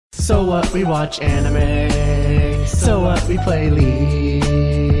So what, we watch anime. So what, we play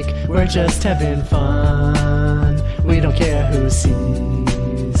League. We're just having fun. We don't care who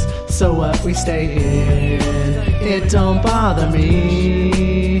sees. So what, we stay in. It don't bother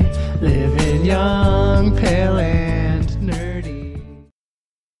me. Living young, pale, and nerdy.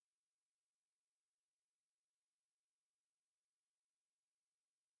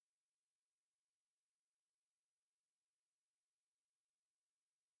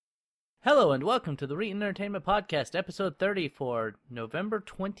 Hello and welcome to the Reetin Entertainment Podcast, episode 30 for November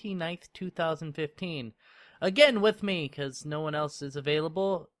 29th, 2015. Again with me, because no one else is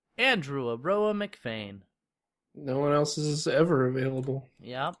available, Andrew Aroa McFain. No one else is ever available.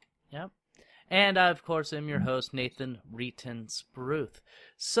 Yep. And I, of course, am your host, Nathan Reetin Spruth.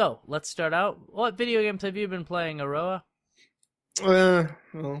 So, let's start out. What video games have you been playing, Aroa?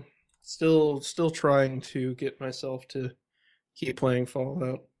 Well, still trying to get myself to keep playing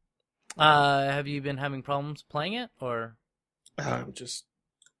Fallout. Have you been having problems playing it, or? I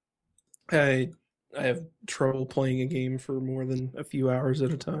have trouble playing a game for more than a few hours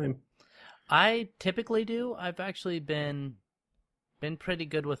at a time. I typically do. I've actually been pretty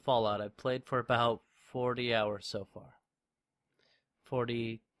good with Fallout. I've played for about 40 hours so far.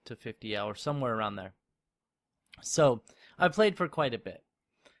 40 to 50 hours, somewhere around there. So, I've played for quite a bit.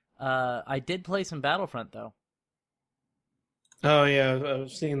 I did play some Battlefront, though. Oh yeah, I've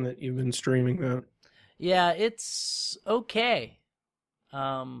seen that you've been streaming that. Yeah, it's okay.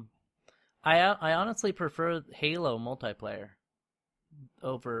 I honestly prefer Halo multiplayer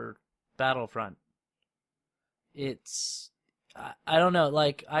over Battlefront. I don't know,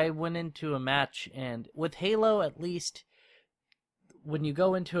 like, I went into a match, and with Halo, at least, when you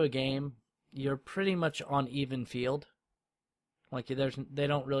go into a game, you're pretty much on even field. Like, they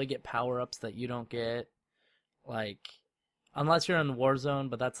don't really get power-ups that you don't get. Like, unless you're in the war zone,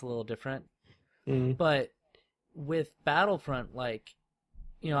 but that's a little different. But with Battlefront, like,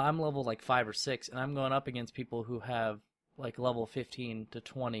 I'm level like 5 or 6, and I'm going up against people who have like level 15 to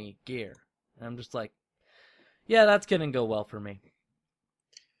 20 gear. And I'm just like, yeah, that's going to go well for me.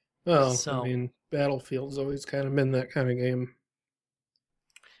 Well, So, I mean, Battlefield's always kind of been that kind of game.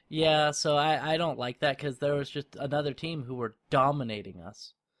 Yeah, so I don't like that because there was just another team who were dominating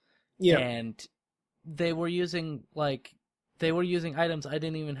us. Yeah. And they were using items I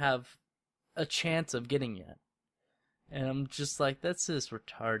didn't even have a chance of getting yet. And I'm just like, that's just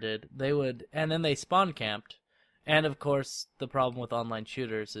retarded. And then they spawn camped. And of course, the problem with online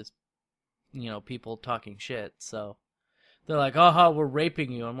shooters is, people talking shit. So they're like, we're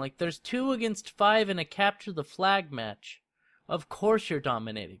raping you. I'm like, there's 2 against 5 in a capture the flag match. Of course you're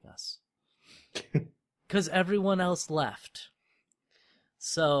dominating us. Because everyone else left.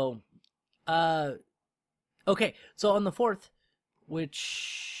 So, okay, so on the 4th,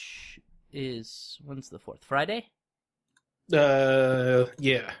 which is, when's the 4th? Friday? Yeah.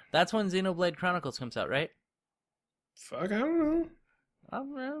 That's when Xenoblade Chronicles comes out, right? Fuck, I don't know.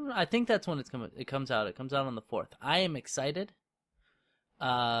 I think that's when it comes out. It comes out on the 4th. I am excited.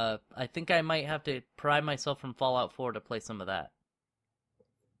 I think I might have to pry myself from Fallout 4 to play some of that.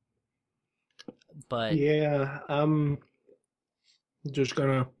 But yeah, I'm just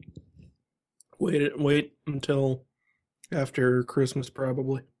gonna wait until after Christmas,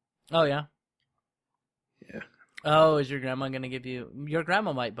 probably. Oh, yeah? Yeah. Oh, is your grandma going to give you... Your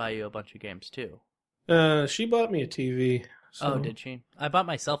grandma might buy you a bunch of games, too. She bought me a TV. So Oh, did she? I bought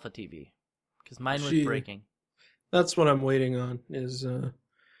myself a TV, because mine was breaking. That's what I'm waiting on, is,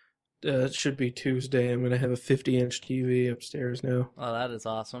 it should be Tuesday. I'm going to have a 50-inch TV upstairs now. Oh, that is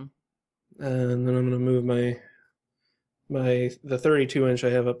awesome. And then I'm going to move the 32-inch I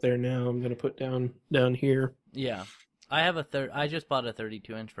have up there now, I'm going to put down here. Yeah. I just bought a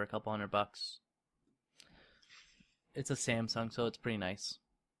 32-inch for a couple $100. It's a Samsung, so it's pretty nice.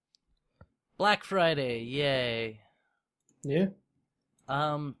 Black Friday, yay. Yeah.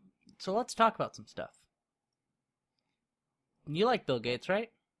 So let's talk about some stuff. You like Bill Gates,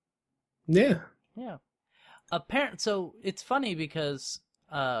 right? Yeah. Yeah. So it's funny because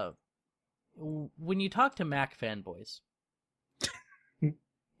when you talk to Mac fanboys,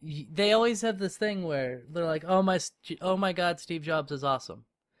 they always have this thing where they're like, "Oh my God, Steve Jobs is awesome,"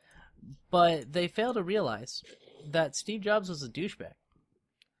 but they fail to realize that Steve Jobs was a douchebag.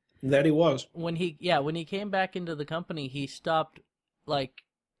 That he was. When he came back into the company, he stopped,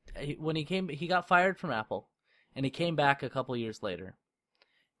 he got fired from Apple, and he came back a couple years later,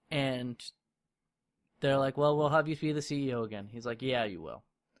 and they're like, well, we'll have you be the CEO again. He's like, yeah, you will.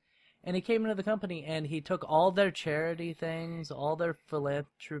 And he came into the company, and he took all their charity things, all their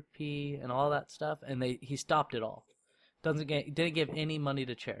philanthropy, and all that stuff, and he stopped it all. Didn't give any money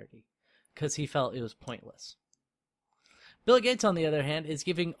to charity because he felt it was pointless. Bill Gates, on the other hand, is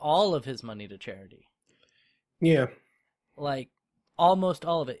giving all of his money to charity. Yeah. Like, almost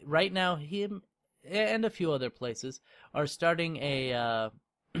all of it. Right now, him and a few other places are starting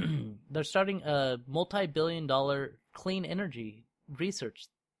they're starting a multi-billion-dollar clean energy research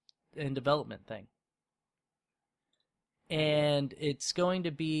and development thing. And it's going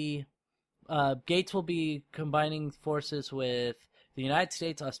to be, Gates will be combining forces with the United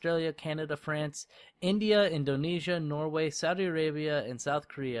States, Australia, Canada, France, India, Indonesia, Norway, Saudi Arabia, and South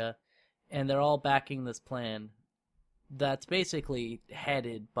Korea, and they're all backing this plan that's basically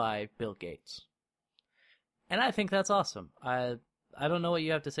headed by Bill Gates. And I think that's awesome. I don't know what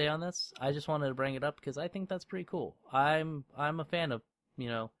you have to say on this. I just wanted to bring it up because I think that's pretty cool. I'm a fan of,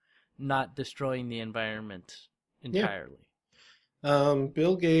 not destroying the environment entirely. Yeah.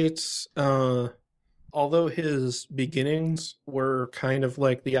 Bill Gates, although his beginnings were kind of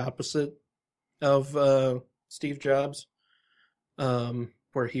like the opposite of Steve Jobs,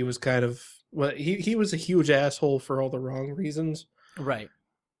 where he was kind of he was a huge asshole for all the wrong reasons. Right.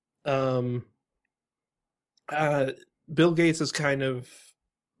 Bill Gates is kind of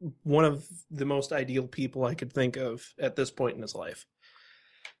one of the most ideal people I could think of at this point in his life.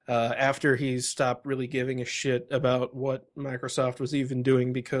 After he stopped really giving a shit about what Microsoft was even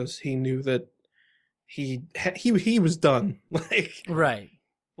doing because he knew that he was done. Right.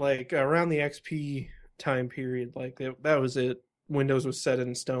 Like around the XP time period, like that was it. Windows was set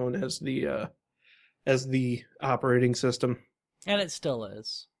in stone as the operating system. And it still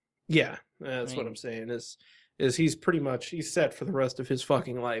is. Yeah, that's what I'm saying. Is he's set for the rest of his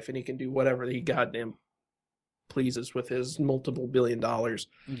fucking life, and he can do whatever he goddamn pleases with his multiple $1 billion.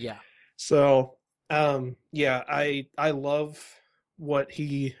 Yeah. So, yeah, I love what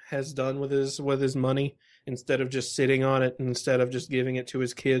he has done with his money instead of just sitting on it, instead of just giving it to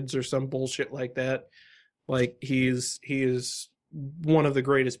his kids or some bullshit like that. Like he is one of the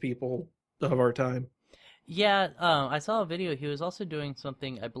greatest people of our time. Yeah, I saw a video. He was also doing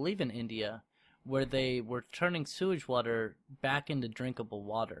something, I believe, in India, where they were turning sewage water back into drinkable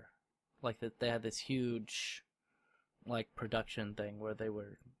water. Like that, they had this huge, production thing where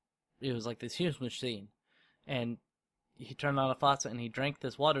it was like this huge machine, and he turned on a faucet and he drank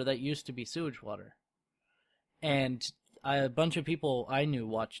this water that used to be sewage water. And a bunch of people I knew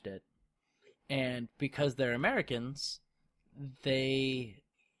watched it, and because they're Americans, they,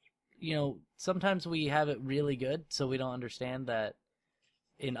 sometimes we have it really good, so we don't understand that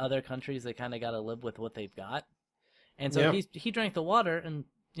in other countries they kind of got to live with what they've got. And so he drank the water, and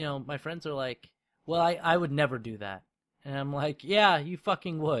my friends are like, well, I would never do that. And I'm like, yeah, you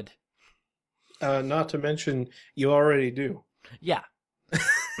fucking would. Not to mention, you already do. Yeah.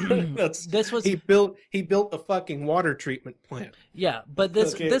 He built a fucking water treatment plant. Yeah, but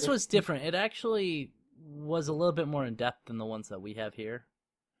this was different. It actually was a little bit more in depth than the ones that we have here.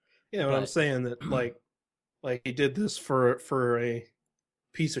 Yeah, but I'm saying that like he did this for a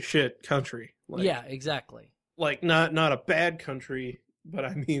piece of shit country. Yeah, exactly. Like not a bad country, but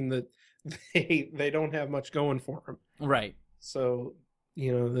I mean that they don't have much going for them. Right. So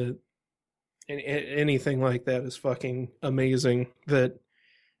anything like that is fucking amazing. That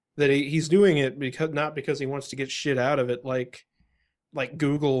he's doing it not because he wants to get shit out of it, like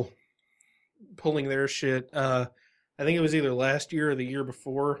Google pulling their shit. I think it was either last year or the year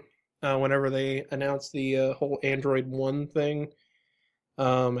before, whenever they announced the whole Android One thing.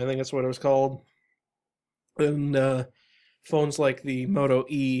 I think that's what it was called. And phones like the Moto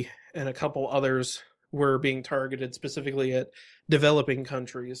E and a couple others were being targeted specifically at developing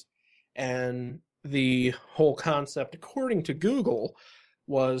countries. And the whole concept, according to Google,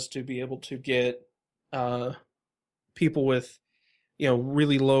 was to be able to get people with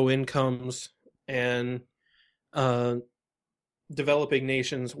really low incomes and developing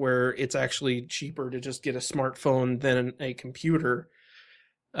nations where it's actually cheaper to just get a smartphone than a computer.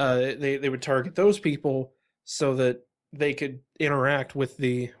 They would target those people so that they could interact with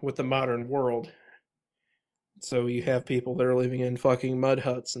the modern world. So you have people that are living in fucking mud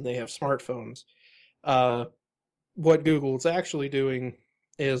huts and they have smartphones. What Google is actually doing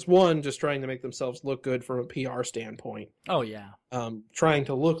is, one, just trying to make themselves look good from a PR standpoint. Oh, yeah. Trying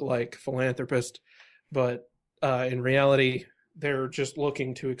to look like philanthropist, but in reality, they're just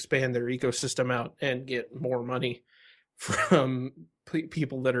looking to expand their ecosystem out and get more money from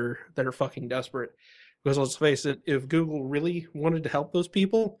people that are fucking desperate. Because let's face it, if Google really wanted to help those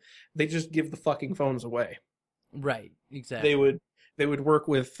people, they just give the fucking phones away. Right, exactly. They would work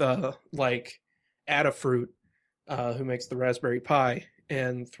with like Adafruit, who makes the Raspberry Pi,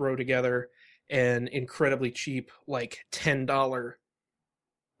 and throw together an incredibly cheap, like $10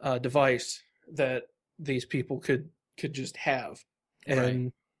 device that these people could just have.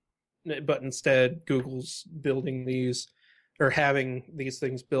 And but instead Google's building these or having these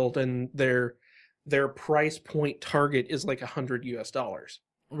things built, and their price point target is like $100.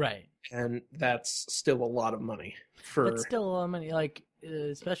 Right. And that's still a lot of money for It's still a lot of money, like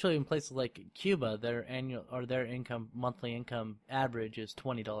especially in places like Cuba, their monthly income average is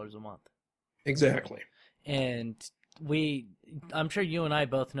 $20 a month. exactly. And I'm sure you and I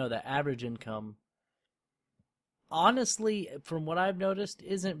both know that average income, honestly, from what I've noticed,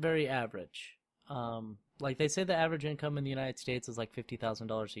 isn't very average. Like they say the average income in the United States is like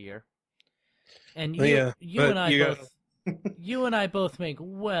 $50,000 a year. And you and I both make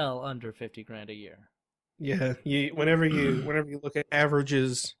well under 50 grand a year. Yeah, whenever you look at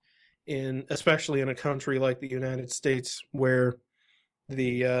averages especially in a country like the United States, where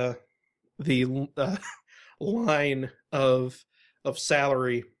the line of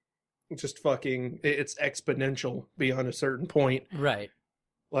salary just fucking it's exponential beyond a certain point. Right.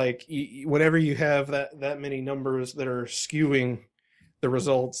 Like whenever you have that many numbers that are skewing the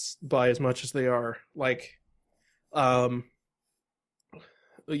results by as much as they are, like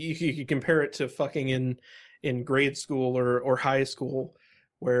you compare it to fucking in grade school or high school,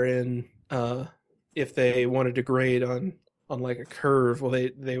 wherein if they wanted to grade on like a curve, well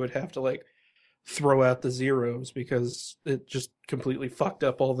they would have to like throw out the zeros because it just completely fucked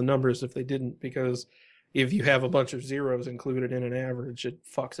up all the numbers if they didn't, because if you have a bunch of zeros included in an average, it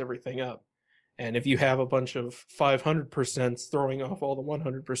fucks everything up. And if you have a bunch of 500% throwing off all the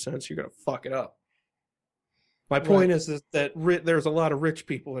 100%, you're going to fuck it up. My point is that there's a lot of rich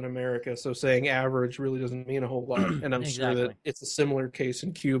people in America, so saying average really doesn't mean a whole lot. And I'm sure that it's a similar case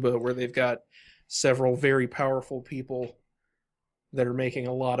in Cuba, where they've got several very powerful people that are making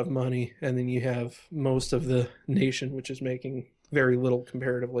a lot of money, and then you have most of the nation, which is making very little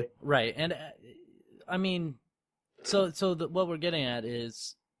comparatively. Right. And I mean, so what we're getting at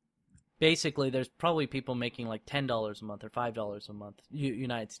is basically there's probably people making like $10 a month or $5 a month,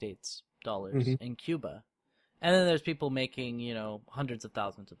 United States dollars, in Cuba. And then there's people making, hundreds of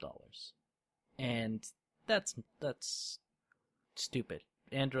thousands of dollars. And that's stupid.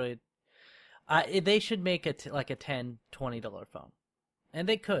 Android, they should make it like a $10, $20 phone. And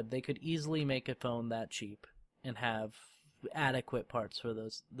they could easily make a phone that cheap and have adequate parts for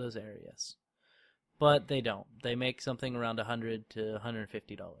those areas. But they don't. They make something around $100 to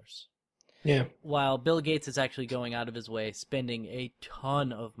 $150. Yeah. While Bill Gates is actually going out of his way, spending a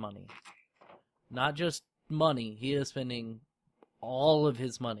ton of money. Not just money, he is spending all of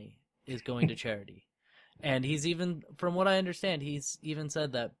his money is going to charity. And he's even, from what I understand, he's even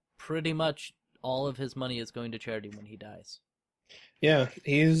said that pretty much all of his money is going to charity when he dies. Yeah,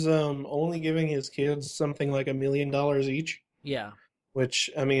 he's only giving his kids something like $1 million each. Yeah. Which,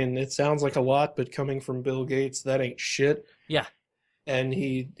 I mean, it sounds like a lot, but coming from Bill Gates, that ain't shit. Yeah. And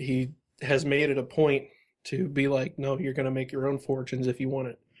he has made it a point to be like, no, you're going to make your own fortunes if you want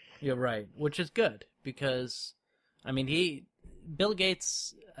it. You're right, which is good, because, I mean, Bill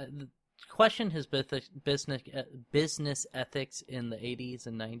Gates questioned his business ethics in the 80s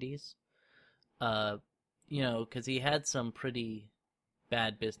and 90s, because he had some pretty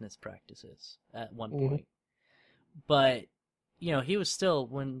bad business practices at one point. But, he was still,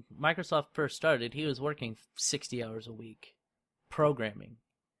 when Microsoft first started, he was working 60 hours a week programming.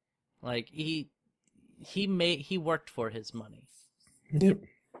 Like, he worked for his money. Yep.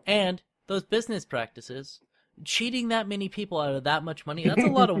 And those business practices, cheating that many people out of that much money, that's a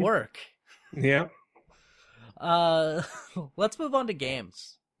lot of work. Yeah. Let's move on to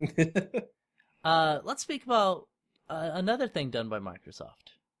games. Let's speak about another thing done by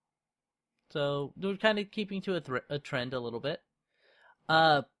Microsoft. So we're kind of keeping to a trend a little bit.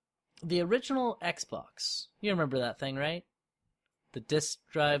 The original Xbox, you remember that thing, right? The disk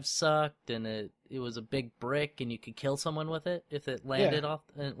drive sucked, and it was a big brick, and you could kill someone with it if it landed on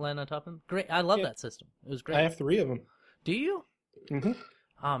top of them. Great, I love that system. It was great. I have 3 of them. Do you? Mm-hmm.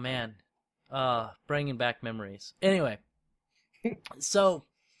 Oh man, bringing back memories. Anyway, so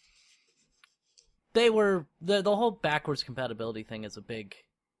they were the whole backwards compatibility thing is a big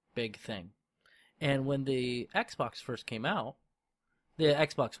thing, and when the Xbox first came out, the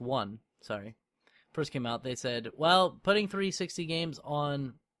Xbox One, first came out, they said, well, putting 360 games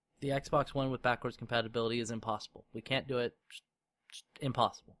on the Xbox One with backwards compatibility is impossible. We can't do it. Just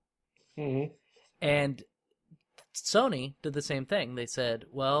impossible. Mm-hmm. And Sony did the same thing. They said,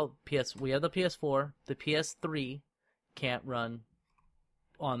 well, we have the PS4. The PS3 can't run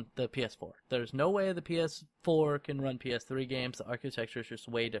on the PS4. There's no way the PS4 can run PS3 games. The architecture is just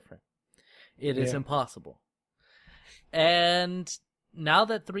way different. It is Yeah. impossible. And now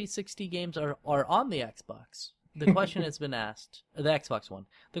that 360 games are on the Xbox, the question has been asked, the Xbox One,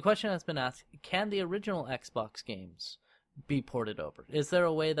 the question has been asked, can the original Xbox games be ported over? Is there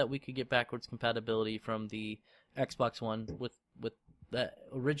a way that we could get backwards compatibility from the Xbox One with the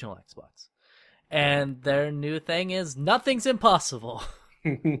original Xbox? And their new thing is nothing's impossible.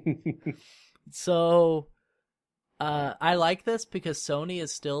 So I like this because Sony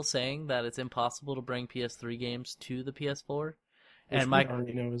is still saying that it's impossible to bring PS3 games to the PS4. Which And we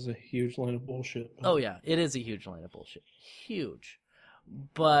already know is a huge line of bullshit. Oh yeah, it is a huge line of bullshit. Huge.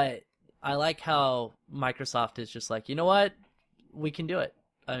 But I like how Microsoft is just like, you know what? We can do it.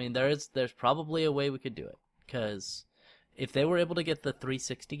 I mean, there's probably a way we could do it. Because if they were able to get the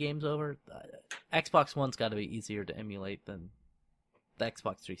 360 games over, Xbox One's got to be easier to emulate than the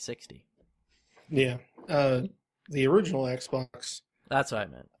Xbox 360. Yeah. The original Xbox. That's what I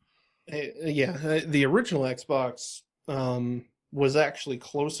meant. The original Xbox was actually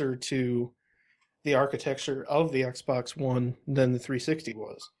closer to the architecture of the Xbox One than the 360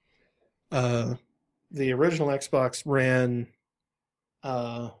 was. The original Xbox ran,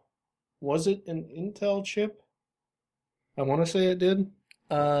 was it an Intel chip? I want to say it did.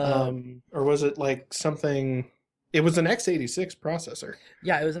 Or was it like something? It was an x86 processor.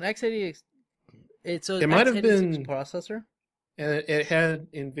 Yeah, it was an x86. It might have been processor, and it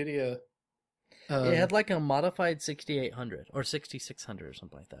had NVIDIA. It had like a modified 6800 or 6600 or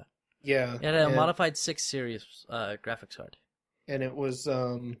something like that. Yeah, It had a modified 6 series graphics card. and it was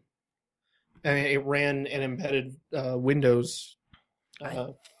and it ran an embedded Windows. I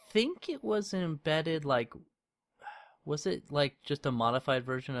think it was embedded, like, was it like just a modified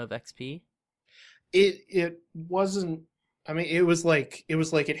version of XP? It wasn't. I mean, it was like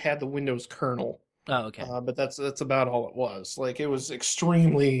it had the Windows kernel. Oh, okay. But that's about all it was. Like, it was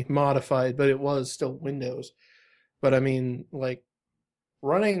extremely modified, but it was still Windows. But I mean, like,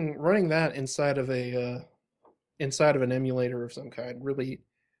 running that inside of an emulator of some kind really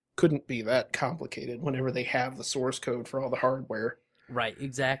couldn't be that complicated whenever they have the source code for all the hardware. Right,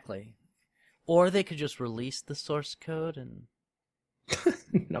 exactly. Or they could just release the source code and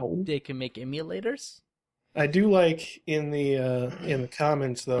No. they can make emulators. I do like in the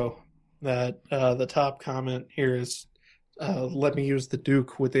comments though that the top comment here is let me use the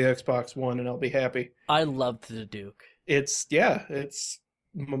Duke with the Xbox One and I'll be happy. I loved the Duke. It's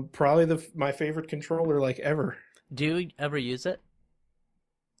probably my favorite controller like ever. Do you ever use it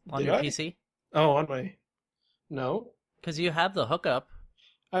on Did your I? PC? Oh, on my no, Because you have the hookup,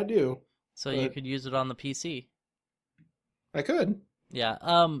 I do. so you But- could use it on the PC. I could. Yeah.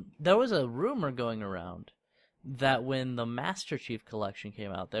 There was a rumor going around that when the Master Chief Collection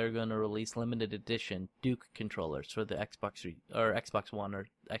came out, they were going to release limited edition Duke controllers for the Xbox One or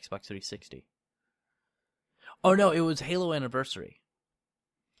Xbox 360. Oh no, it was Halo Anniversary.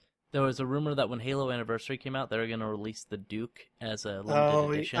 There was a rumor that when Halo Anniversary came out, they were going to release the Duke as a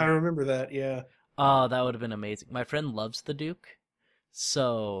limited edition. I remember that. Yeah. Oh, that would have been amazing. My friend loves the Duke,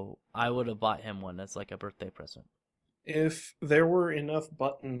 so I would have bought him one as like a birthday present. If there were enough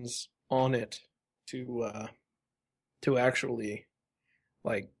buttons on it to actually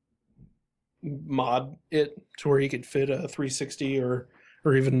like mod it to where you could fit a 360 or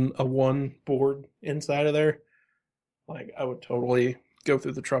even a one board inside of there, like I would totally go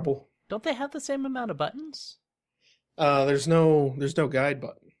through the trouble. Don't they have the same amount of buttons? There's no guide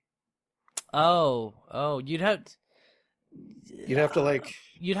button. Oh, you'd have To like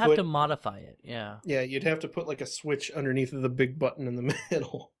you'd have put- to modify it. Yeah. yeah, you'd have to put like a switch underneath of the big button in the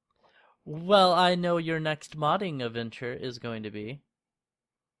middle. Well, I know your next modding adventure is going to be.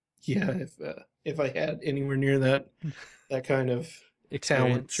 Yeah, if I had anywhere near that kind of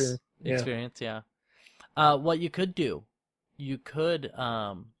talent, Experience. sure. Yeah. Experience, yeah. What you could do, you could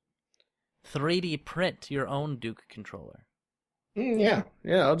 3D print your own Duke controller. Yeah,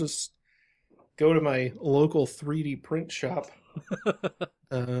 I'll just go to my local 3D print shop.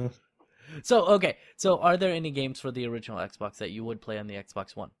 So, okay. So, are there any games for the original Xbox that you would play on the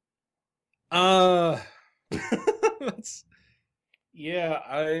Xbox One? That's, yeah,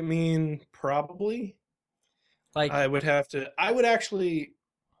 I mean, probably. Like, I would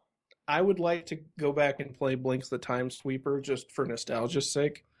like to go back and play Blinks the Time Sweeper just for nostalgia's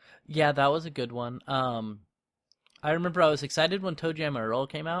sake. yeah, that was a good one. I remember I was excited when ToeJam and Earl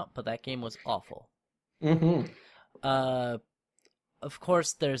came out, but that game was awful. Mm-hmm. Of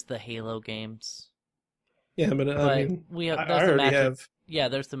course, there's the Halo games. Yeah, but I mean, we have, I there's the already Master, have. yeah,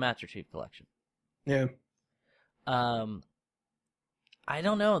 there's the Master Chief Collection. Yeah. I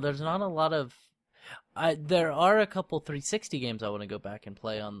don't know. There's not a lot of. There are a couple 360 games I want to go back and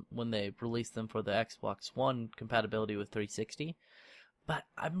play on when they release them for the Xbox One compatibility with 360. But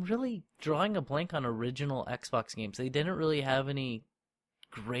I'm really drawing a blank on original Xbox games. They didn't really have any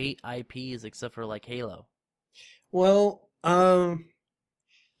great IPs except for like Halo. Well, I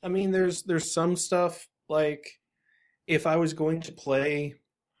mean, there's some stuff like if I was going to play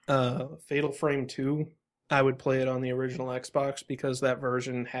Fatal Frame 2, I would play it on the original Xbox because that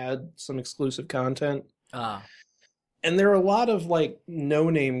version had some exclusive content. Ah, And there are a lot of like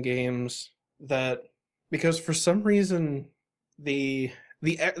no-name games that because for some reason the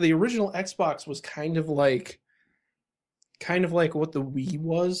original Xbox was kind of like what the Wii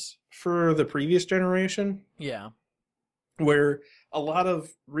was for the previous generation, yeah. where a lot of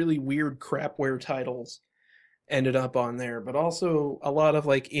really weird crapware titles ended up on there, but also a lot of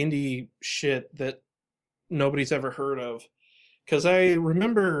like indie shit that nobody's ever heard of. Because I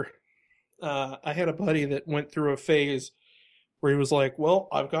remember I had a buddy that went through a phase where he was like, "Well,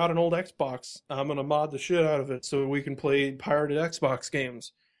 I've got an old Xbox. I'm gonna mod the shit out of it so we can play pirated Xbox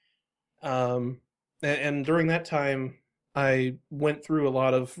games." And during that time, I went through a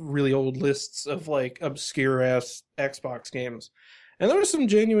lot of really old lists of like obscure ass Xbox games, and there was some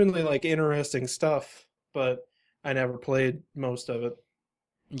genuinely like interesting stuff, but I never played most of it.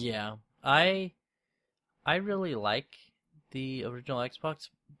 Yeah. I really like the original Xbox,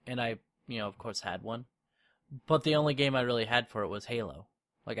 and I, of course had one. But the only game I really had for it was Halo.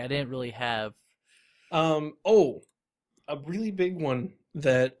 Like, I didn't really have... Oh, a really big one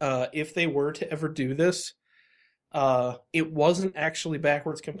that if they were to ever do this, it wasn't actually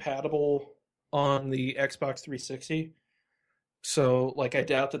backwards compatible on the Xbox 360. So, like, I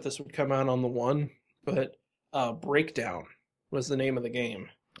doubt that this would come out on the One, but Breakdown was the name of the game.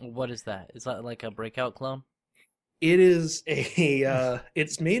 What is that? Is that like a Breakout clone? It is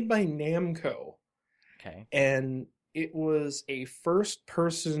it's made by Namco, Okay. and it was a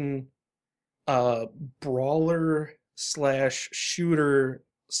first-person brawler slash shooter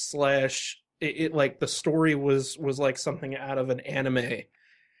slash it like the story was like something out of an anime,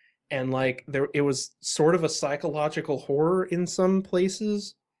 and like it was sort of a psychological horror in some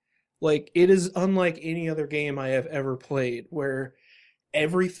places. Like it is unlike any other game I have ever played where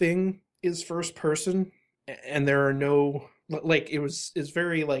everything is first person and there are no like it's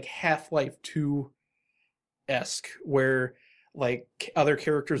very like Half-Life 2 esque where like other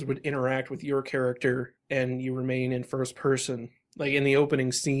characters would interact with your character and you remain in first person. Like in the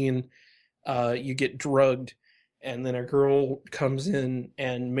opening scene, you get drugged and then a girl comes in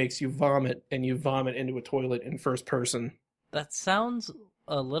and makes you vomit and you vomit into a toilet in first person. That sounds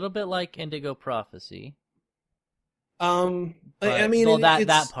a little bit like Indigo Prophecy. I mean, well,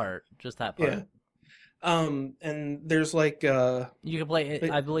 that part, just that part. Yeah. And there's like You can play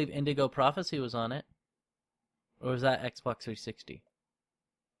it. I believe Indigo Prophecy was on it, or was that Xbox 360?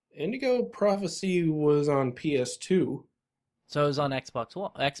 Indigo Prophecy was on PS2. So it was on Xbox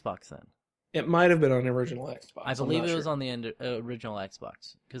One, Xbox then. It might have been on the original Xbox. I believe it was on the original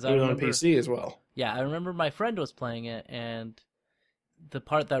Xbox because it was on PC as well. Yeah, I remember my friend was playing it, and the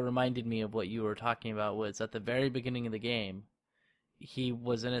part that reminded me of what you were talking about was at the very beginning of the game. He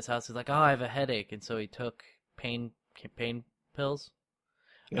was in his house. He's like, "Oh, I have a headache," and so he took pain pills.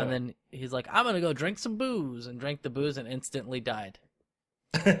 Yeah. And then he's like, "I'm gonna go drink some booze," and drank the booze and instantly died.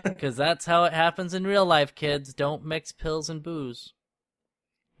 Because that's how it happens in real life, kids. Don't mix pills and booze.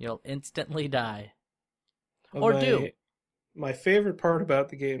 You'll instantly die. Or do. My favorite part about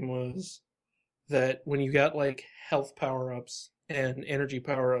the game was that when you got like health power-ups and energy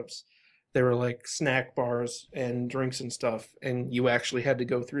power-ups, there were like snack bars and drinks and stuff, and you actually had to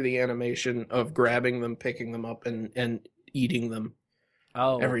go through the animation of grabbing them, picking them up, and eating them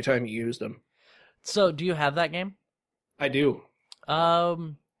every time you used them. So, do you have that game? I do.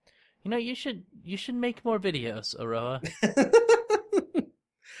 You should make more videos, Aroa.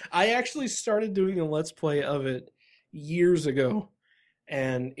 I actually started doing a Let's Play of it years ago,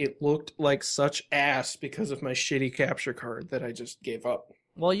 and it looked like such ass because of my shitty capture card that I just gave up.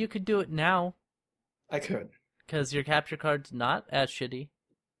 Well, you could do it now. I could. Because your capture card's not as shitty.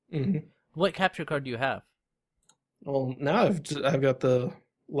 Mm-hmm. What capture card do you have? Well, now I've got the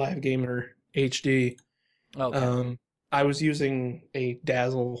Live Gamer HD. Okay. I was using a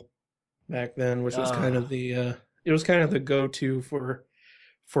Dazzle back then, which was kind of the go-to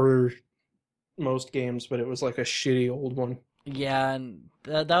for most games, but it was like a shitty old one. Yeah, and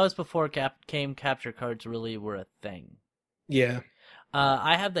that was before capture cards really were a thing. Yeah.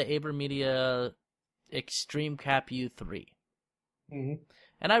 I have the AverMedia Extreme Cap U3, Mm-hmm.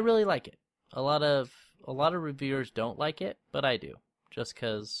 and I really like it. A lot of reviewers don't like it, but I do, just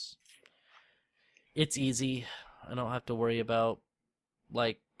because It's easy. I don't have to worry about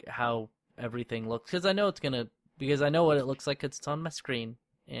like how everything looks because I know because I know what it looks like 'cause it's on my screen,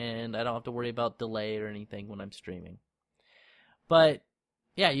 and I don't have to worry about delay or anything when I'm streaming. But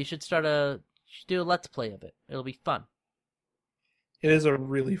yeah, you should do a let's play of it. It'll be fun. It is a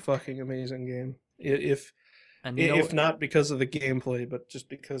really fucking amazing game. And If not because of the gameplay, but just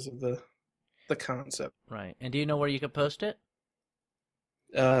because of the concept. right. And do you know where you could post it?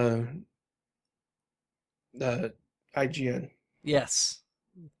 Uh, IGN. Yes.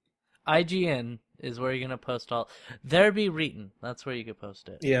 IGN is where you're gonna post all. There be Reeton. That's where you could post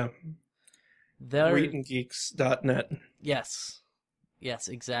it. Yeah. There. ReetonGeeks.net. Yes. Yes,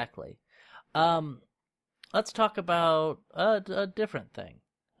 exactly. Let's talk about a different thing.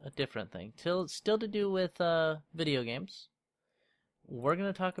 Still to do with video games. We're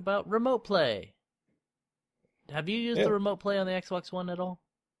gonna talk about remote play. Have you used the remote play on the Xbox One at all?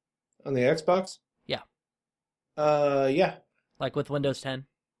 On the Xbox? Yeah. Yeah. Like with Windows 10?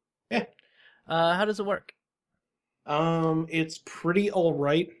 Yeah. How does it work? It's pretty all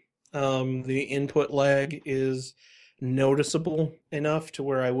right. The input lag is noticeable enough to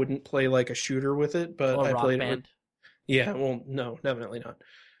where I wouldn't play like a shooter with it, but Or I Rock played Band? it with, yeah, well, no, definitely not.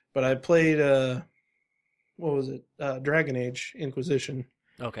 But I played what was it? Dragon Age Inquisition.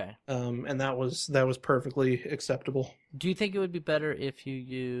 Okay. And that was perfectly acceptable. Do you think it would be better if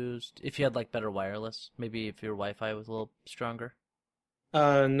you had like better wireless? Maybe if your Wi-Fi was a little stronger?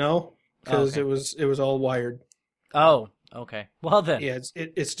 No, because Okay. it was all wired. Oh, okay. Well then. Yeah,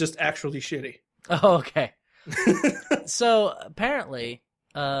 it's just actually shitty. Oh, okay. So apparently,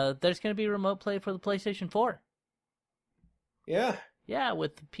 there's going to be remote play for the PlayStation 4. Yeah, Yeah,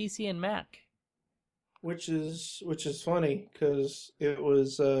 with PC and Mac. which is funny because it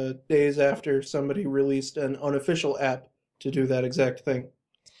was days after somebody released an unofficial app to do that exact thing.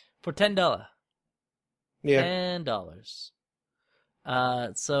 For $10. Yeah, $10.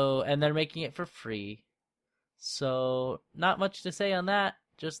 And they're making it for free. So not much to say on that.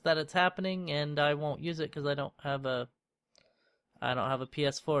 Just that it's happening, and I won't use it because I don't have a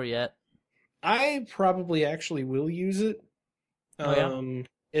PS4 yet. I probably actually will use it. Oh, yeah?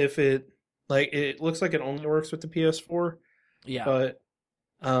 If it looks like it only works with the PS4, Yeah. but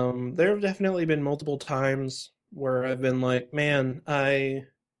there have definitely been multiple times where I've been like, man, I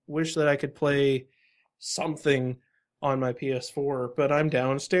wish that I could play something on my PS4, but I'm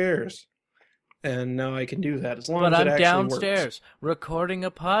downstairs. And now I can do that as long But as it I'm actually downstairs works. recording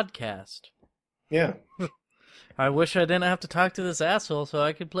a podcast. Yeah. I wish I didn't have to talk to this asshole so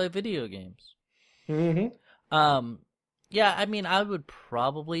I could play video games. Mm-hmm. Yeah, I mean, I would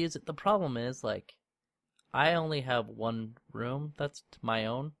probably use it. The problem is, like, I only have one room that's my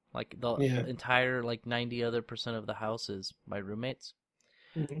own. Like, the Yeah. entire, like, 90 other % of the house is my roommate's.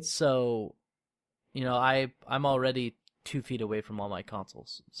 Mm-hmm. So, I'm already 2 feet away from all my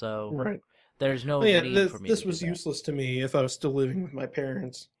consoles. So, Right. there's no Oh, yeah, need for me this to was do that. useless to me if I was still living with my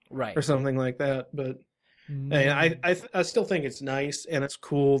parents Right. or something like that. But I still think it's nice and it's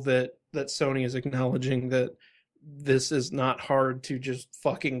cool that Sony is acknowledging that this is not hard to just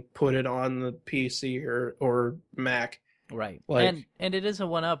fucking put it on the PC or Mac. Right. Like- And it is a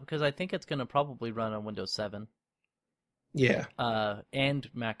one-up because I think it's going to probably run on Windows 7 Yeah. and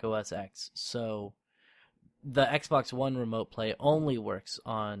Mac OS X. So the Xbox One remote play only works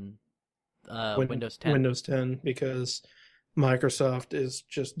on Windows 10. Windows 10 because Microsoft is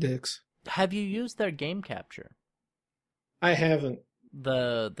just dicks. Have you used their game capture? I haven't.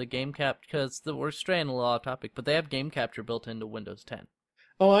 The game cap because we're straying a little off topic, but they have game capture built into Windows 10.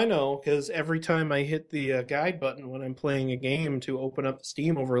 Oh, I know, because every time I hit the guide button when I'm playing a game to open up the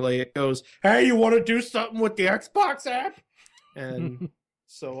Steam overlay, it goes, "Hey, you want to do something with the Xbox app?" And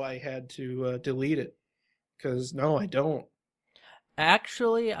so I had to delete it because no, I don't.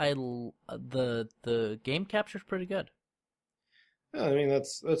 Actually, the game capture's pretty good. I mean,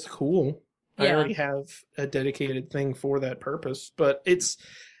 that's cool. I Yeah. already have a dedicated thing for that purpose, but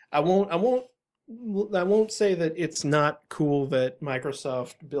I won't say that it's not cool that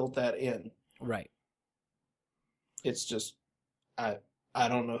Microsoft built that in. Right. It's just I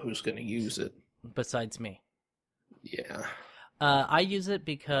don't know who's going to use it. Besides me. Yeah. I use it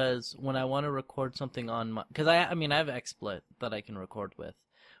because when I want to record something on my... Because I have XSplit that I can record with.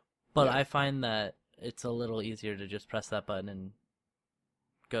 But Yeah. I find that it's a little easier to just press that button and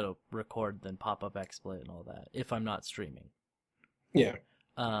go to record than pop up XSplit and all that, if I'm not streaming. Yeah.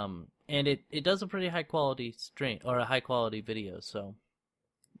 And it does a pretty high quality stream, or a high quality video, so...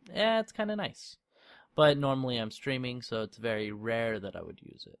 Yeah, it's kind of nice. But normally I'm streaming, so it's very rare that I would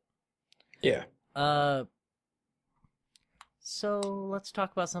use it. Yeah. So let's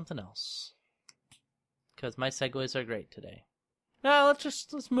talk about something else. because my segues are great today. Now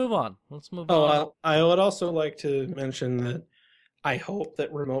let's move on. Let's move on. Oh, I would also like to mention that I hope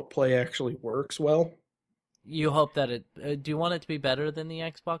that remote play actually works well. You hope that it. Do you want it to be better than the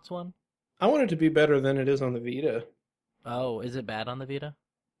Xbox One? I want it to be better than it is on the Vita. Oh, is it bad on the Vita?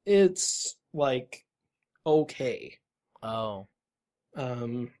 It's like okay. Oh,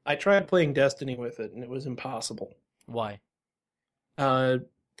 I tried playing Destiny with it and it was impossible. why?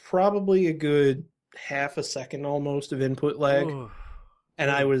 Probably a good half a second almost of input lag, Ooh.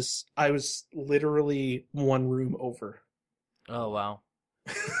 and I was literally one room over. Oh wow.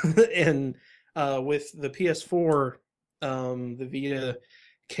 And with the PS4, the Vita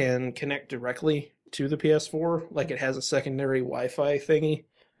can connect directly to the PS4, like it has a secondary Wi-Fi thingy.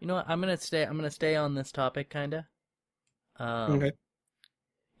 You know what? I'm gonna stay on this topic, kinda. Okay.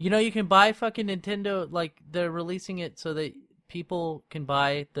 You know, you can buy fucking Nintendo. Like they're releasing it so that people can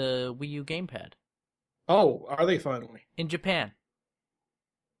buy the Wii U gamepad Oh, are they finally? in Japan.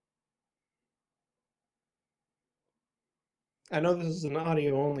 I know this is an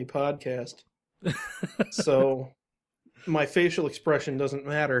audio-only podcast, so my facial expression doesn't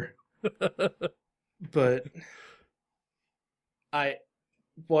matter. But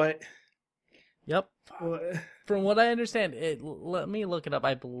what? Yep. What? From what I understand, let me look it up.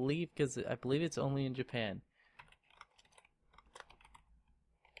 I believe it's only in Japan.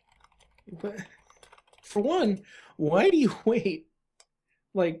 But for one, why do you wait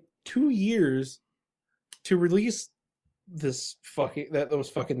like 2 years to release those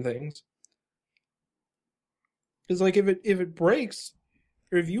fucking things? Because like if it breaks,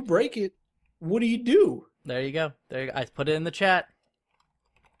 or if you break it, what do you do? There you go. I put it in the chat.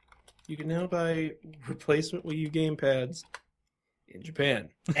 You can now buy replacement Wii U gamepads in Japan,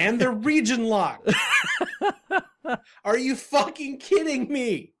 and they're region locked. Are you fucking kidding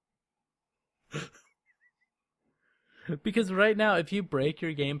me? Because right now, if you break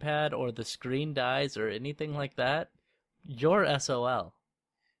your gamepad or the screen dies or anything like that, you're SOL.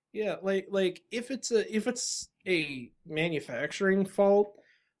 Yeah, like if it's a manufacturing fault,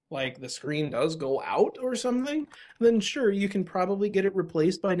 like the screen does go out or something, then sure, you can probably get it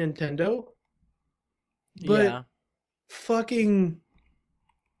replaced by Nintendo. But Yeah. fucking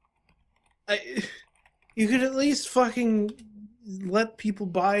you could at least fucking let people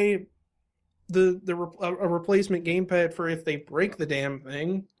buy a replacement gamepad for if they break the damn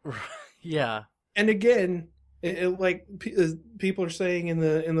thing. Yeah. And again, people are saying in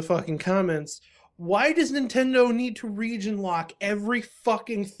the fucking comments, why does Nintendo need to region lock every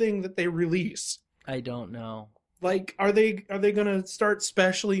fucking thing that they release? I don't know. Like, are they gonna start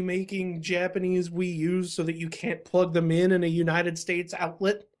specially making Japanese Wii U's so that you can't plug them in a United States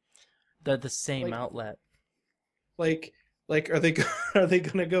outlet? They're the same Like- outlet. Like, are they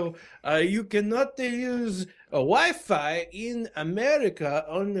gonna go? You cannot use a Wi-Fi in America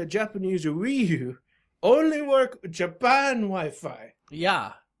on the Japanese Wii U. Only work Japan Wi-Fi.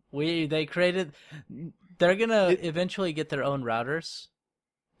 Yeah. They're gonna eventually get their own routers.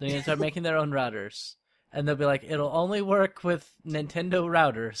 They're gonna start making their own routers. And they'll be like, it'll only work with Nintendo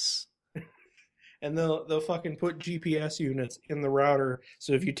routers. And they'll fucking put GPS units in the router,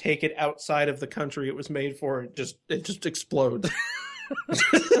 so if you take it outside of the country it was made for, it just explodes.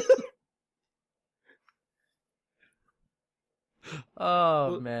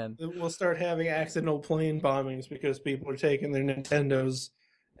 Oh, man. We'll start having accidental plane bombings because people are taking their Nintendos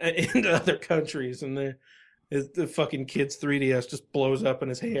into other countries, and the fucking kid's 3DS just blows up in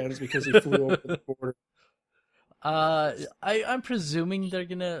his hands because he flew over the border. I'm presuming they're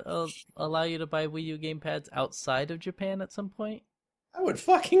gonna allow you to buy Wii U gamepads outside of Japan at some point. I would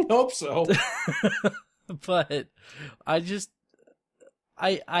fucking hope so. But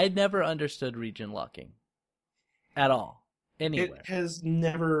I never understood region locking at all anywhere. It has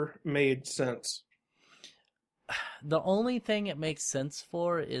never made sense. The only thing it makes sense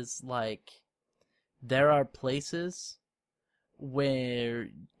for is like there are places where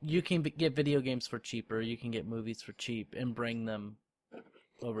you can get video games for cheaper, you can get movies for cheap and bring them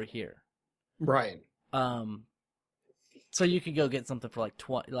over here. Right. So you could go get something for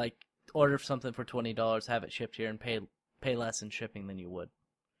like order something for $20, have it shipped here, and pay less in shipping than you would.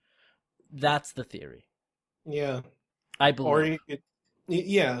 That's the theory. Yeah. I believe.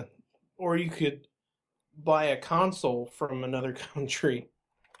 Or you could buy a console from another country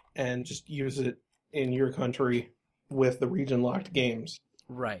and just use it in your country with the region locked games.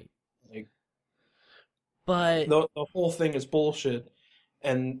 Right. Like, but the whole thing is bullshit,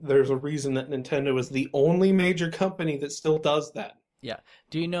 and there's a reason that Nintendo is the only major company that still does that. yeah.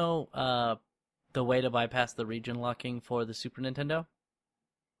 Do you know the way to bypass the region locking for the Super Nintendo?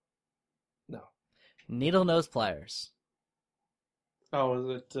 No. Needle nose pliers.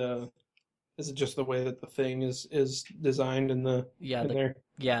 Oh, is it just the way that the thing is designed in the Yeah, in there?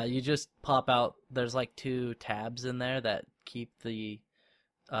 yeah, you just pop out. There's like 2 tabs in there that keep the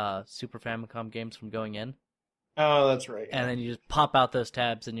Super Famicom games from going in, Oh, that's right. and Yeah. then you just pop out those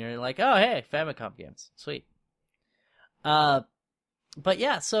tabs, and you're like, oh hey, Famicom games, sweet. But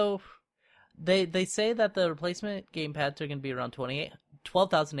yeah, so they say that the replacement gamepads are going to be around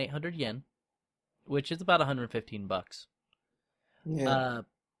 12,800 yen, which is about $115. Yeah.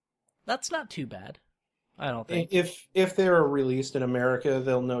 That's not too bad, I don't think. If they're released in America,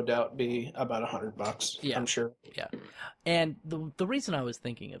 they'll no doubt be about $100. Yeah. I'm sure. Yeah. And the reason I was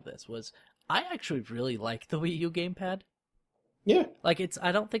thinking of this was I actually really like the Wii U gamepad. Yeah. Like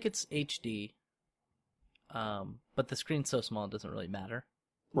I don't think it's HD. But the screen's so small it doesn't really matter.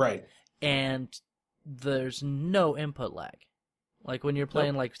 Right. And there's no input lag. Like when you're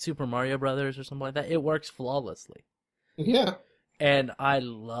playing like Super Mario Brothers or something like that, it works flawlessly. Yeah. And I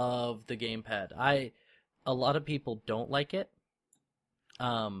love the gamepad. A lot of people don't like it.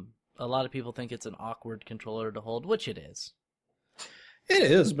 A lot of people think it's an awkward controller to hold, which it is. It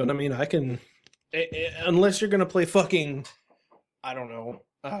is, but I mean, unless you're gonna play fucking, I don't know,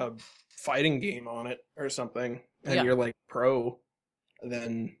 fighting game on it or something, and Yeah. you're like pro,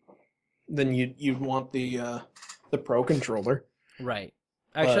 then you'd want the pro controller. Right.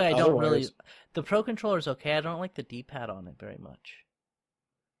 Actually, I But don't really. otherwise- The Pro Controller's okay. I don't like the D-pad on it very much.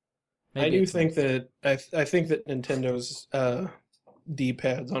 I Maybe do it's think that I think that Nintendo's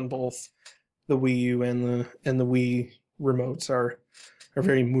D-pads on both the Wii U and the Wii remotes are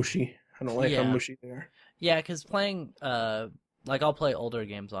very mushy. I don't like how Yeah. mushy they are. Yeah, because playing, like I'll play older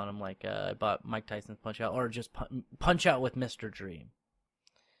games on them. Like I bought Mike Tyson's Punch Out, or just Punch Out with Mr. Dream,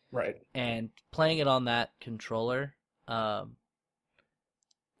 Right. and playing it on that controller,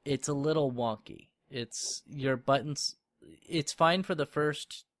 it's a little wonky. It's your buttons. It's fine for the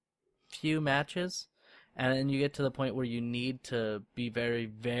first few matches, and then you get to the point where you need to be very,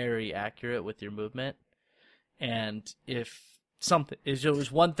 very accurate with your movement. And if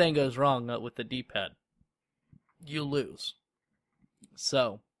one thing goes wrong with the D-pad, you lose.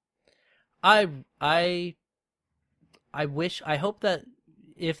 So, I hope that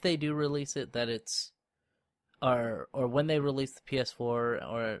if they do release it, that it's or when they release the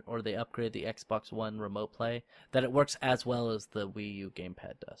PS4 or they upgrade the Xbox One Remote Play, that it works as well as the Wii U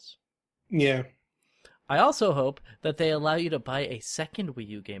gamepad does. Yeah. I also hope that they allow you to buy a second Wii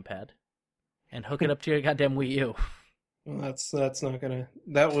U gamepad and hook it up to your goddamn Wii U. Well, that's not gonna.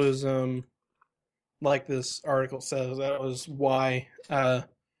 That was like this article says, that was why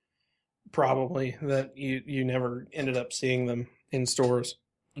probably that you never ended up seeing them in stores.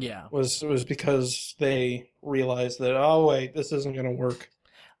 Yeah. Was because they realized that, oh wait, this isn't gonna work.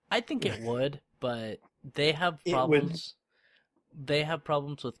 I think it would, but they have It would. problems. They have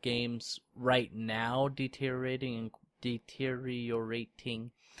problems with games right now deteriorating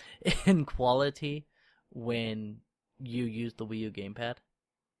in quality when you use the Wii U gamepad.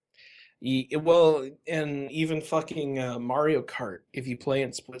 Well, and even fucking Mario Kart, if you play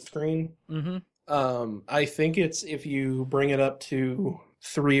in split screen, Mm-hmm. I think it's if you bring it up to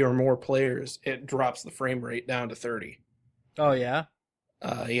 3 or more players, it drops the frame rate down to 30. Oh yeah.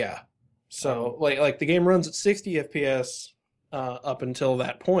 Yeah. So like the game runs at 60 FPS up until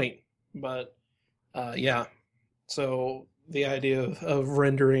that point, but yeah. So the idea of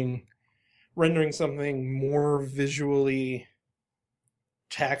rendering something more visually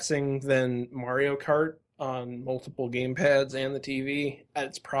taxing than Mario Kart on multiple gamepads and the TV,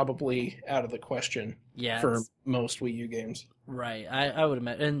 it's probably out of the question Yeah. for most Wii U games. Right. I would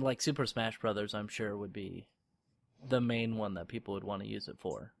imagine, and like Super Smash Brothers, I'm sure would be the main one that people would want to use it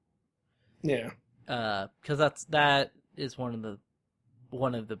for. Yeah. Because that is one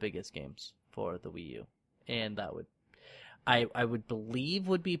of the biggest games for the Wii U, and that would I would believe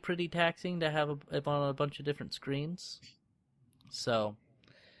would be pretty taxing to have it on a bunch of different screens. So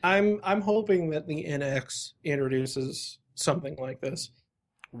I'm hoping that the NX introduces something like this.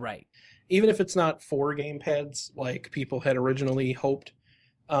 right. Even if it's not 4 gamepads like people had originally hoped.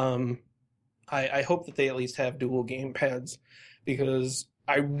 I hope that they at least have dual gamepads, because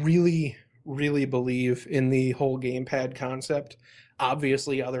I really, really believe in the whole gamepad concept.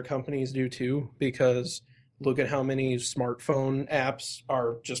 Obviously, other companies do too, because look at how many smartphone apps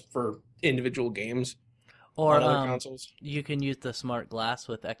are just for individual games Or on other consoles. you can use the Smart Glass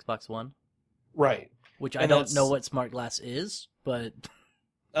with Xbox One, Right. which I And don't that's- know what Smart Glass is, but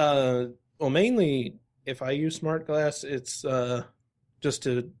Well, mainly if I use Smart Glass, it's just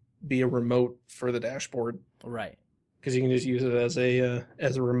to be a remote for the dashboard, right. because you can just use it as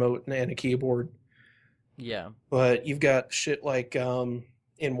a remote and a keyboard. Yeah. But you've got shit like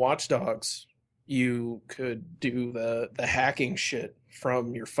in Watch Dogs, you could do the hacking shit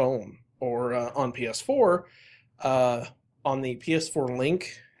from your phone, or on PS4, uh, on the PS4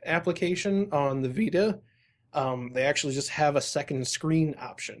 Link application on the Vita, they actually just have a second screen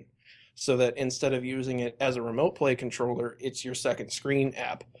option, so that instead of using it as a remote play controller, it's your second screen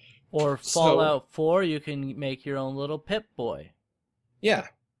app. Or So Fallout 4, you can make your own little Pip-Boy. yeah,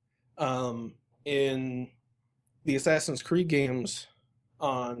 in the Assassin's Creed games,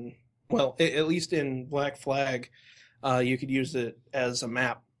 on well, at least in Black Flag, you could use it as a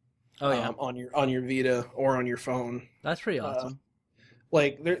map, Oh, yeah. on your Vita or on your phone. That's pretty awesome.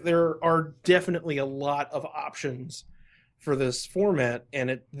 Like there are definitely a lot of options for this format,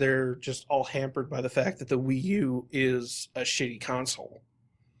 and they're just all hampered by the fact that the Wii U is a shitty console.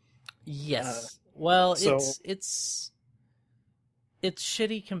 Yes. Well, so- it's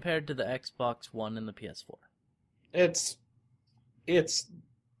shitty compared to the Xbox One and the PS4. It's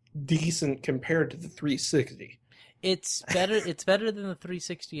decent compared to the 360. It's better than the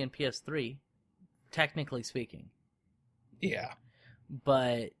 360 and PS3, technically speaking. Yeah.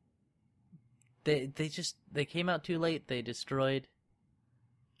 But they came out too late. They destroyed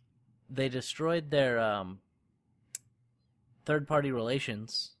their third-party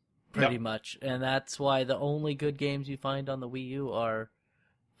relations pretty Yep. much, and that's why the only good games you find on the Wii U are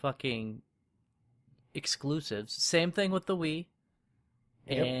fucking exclusives. Same thing with the Wii,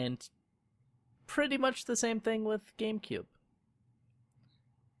 Yep. and pretty much the same thing with GameCube.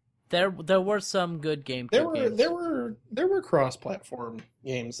 There were some good GameCube games. There were cross-platform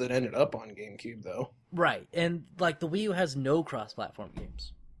games that ended up on GameCube though. Right, and like the Wii U has no cross-platform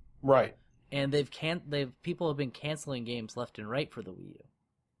games, Right. and people have been canceling games left and right for the Wii U.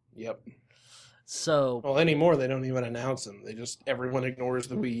 Yep. So Well, anymore they don't even announce them. Everyone ignores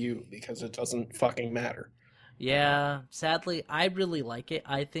the Wii U because it doesn't fucking matter. yeah, sadly, I really like it.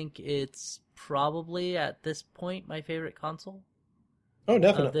 I think it's probably at this point my favorite console Oh,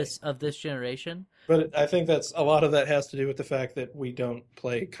 definitely. of this generation. But I think a lot of that has to do with the fact that we don't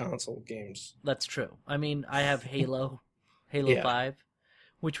play console games. That's true. I mean, I have Halo Yeah. 5,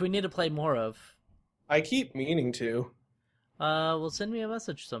 which we need to play more of. I keep meaning to. Well, send me a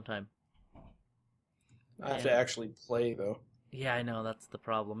message sometime. I have to Yeah. actually play though. Yeah, I know, that's the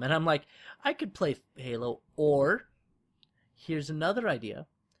problem. And I'm like, I could play Halo, or here's another idea.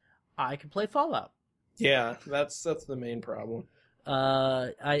 I could play Fallout. Yeah, that's the main problem.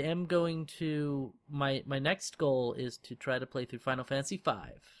 I am going to my next goal is to try to play through Final Fantasy V,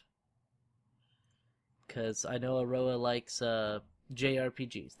 because I know Aroa likes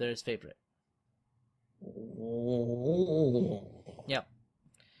JRPGs. They're his favorite. Yep,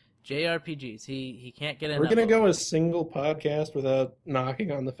 JRPGs. He can't get enough. We're gonna of go a single podcast without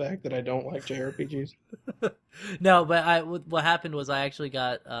knocking on the fact that I don't like JRPGs. them. No, but what happened was I actually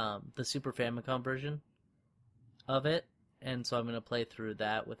got the Super Famicom version of it, and so I'm gonna play through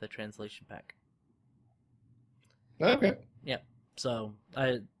that with a translation pack. Okay. So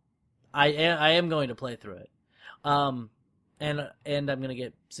I am going to play through it, and I'm gonna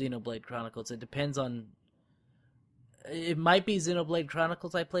get Xenoblade Chronicles. It depends on. It might be Xenoblade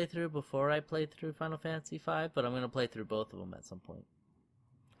Chronicles I play through before I play through Final Fantasy V, but I'm gonna play through both of them at some point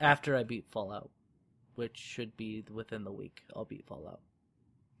after I beat Fallout, which should be within the week. I'll beat Fallout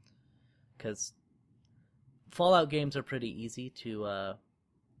because Fallout games are pretty easy to.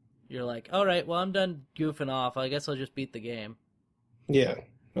 You're like, all right, well, I'm done goofing off. I guess I'll just beat the game. Yeah.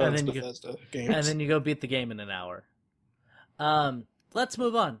 Well, And that's then you Bethesda games. And then you go beat the game in an hour. Let's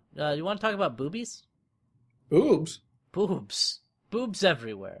move on. You want to talk about boobies? Boobs. Boobs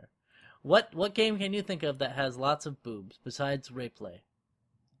everywhere. What game can you think of that has lots of boobs besides Rayplay?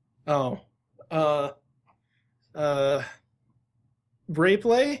 Oh.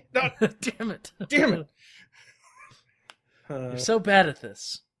 Rayplay? No, Damn it! damn it. You're so bad at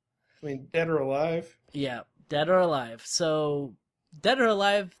this. I mean, Dead or Alive? Yeah, Dead or Alive. So, Dead or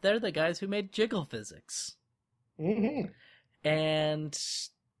Alive, they're the guys who made Jiggle Physics. Mm-hmm. And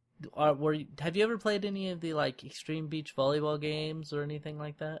have you ever played any of the like Extreme Beach Volleyball games or anything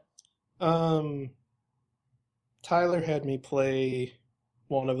like that? Tyler had me play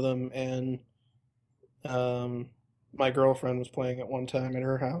one of them, and my girlfriend was playing it one time at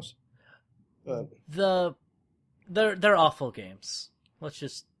her house. But They're awful games.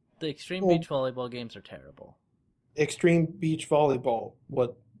 The Extreme Well- Beach Volleyball games are terrible. Extreme Beach Volleyball,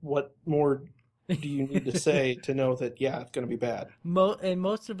 what more do you need to say to know that, yeah, it's going to be bad? And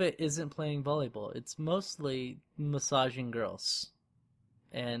most of it isn't playing volleyball. It's mostly massaging girls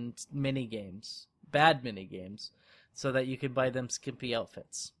and mini games, bad mini games, so that you can buy them skimpy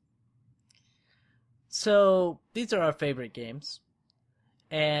outfits. So these are our favorite games.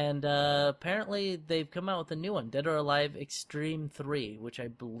 And apparently they've come out with a new one, Dead or Alive Extreme 3, which I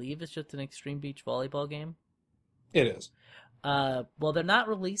believe is just an extreme beach volleyball game. It is. Well, they're not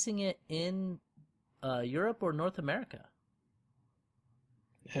releasing it in Europe or North America.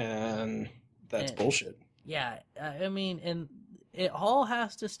 And that's And- bullshit. Yeah, I mean, and it all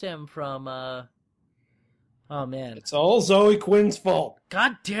has to stem from, oh man, It's all Zoe Quinn's fault.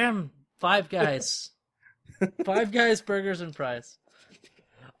 goddamn Five Guys, Five Guys burgers and fries.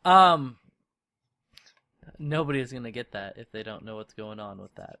 Nobody's gonna get that if they don't know what's going on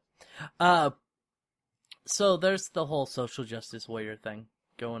with that. So there's the whole social justice warrior thing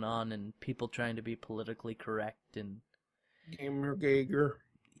going on, and people trying to be politically correct, and Gamer.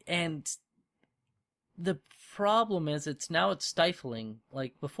 the problem is it's stifling.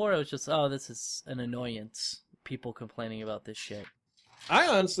 Like before, it was just, oh, this is an annoyance. People complaining about this shit. I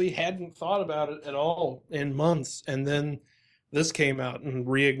honestly hadn't thought about it at all in months, and then this came out and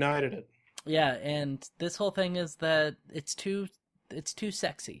reignited it. Yeah, and this whole thing is that it's too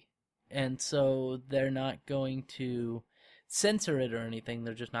sexy, and so they're not going to censor it or anything.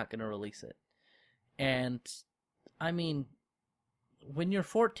 They're just not going to release it. And I mean, when you're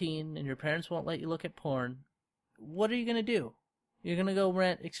 14 and your parents won't let you look at porn, what are you going to do? You're going to go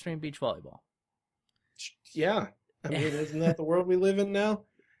rent Extreme Beach Volleyball. Yeah. I mean, isn't that the world we live in now?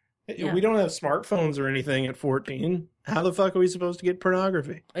 Yeah. We don't have smartphones or anything at 14. How the fuck are we supposed to get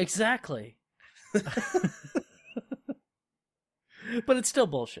pornography? Exactly. But it's still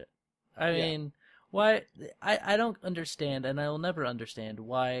bullshit. I mean, why? I don't understand, and I will never understand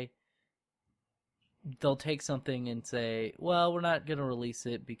why they'll take something and say, well, we're not going to release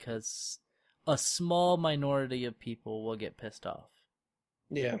it because a small minority of people will get pissed off.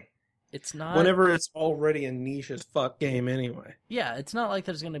 Yeah. It's not... Whenever it's already a niche as fuck game anyway. Yeah, it's not like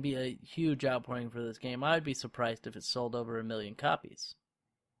there's going to be a huge outpouring for this game. I'd be surprised if it sold over 1 million copies.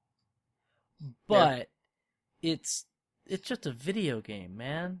 But it's just a video game,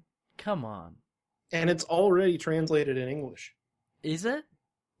 man. Come on. And it's already translated in English. Is it?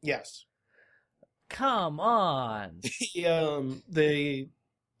 Yes. Come on. They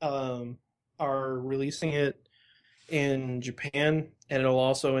are releasing it in Japan, and it'll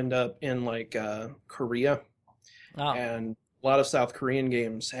also end up in like Korea. Oh. And a lot of South Korean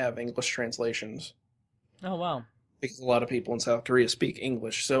games have English translations Oh, wow. because a lot of people in South Korea speak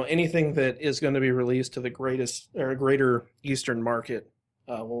English. So anything that is going to be released to the greater Eastern market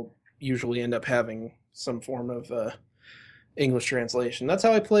will usually end up having some form of English translation. That's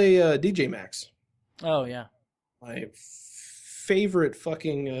how I play DJ Max. Oh, yeah. My favorite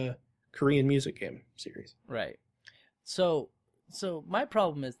fucking Korean music game series. Right. So my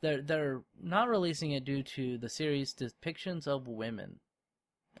problem is they're not releasing it due to the series' depictions of women.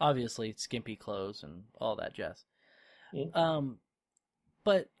 Obviously, skimpy clothes and all that jazz. Yeah.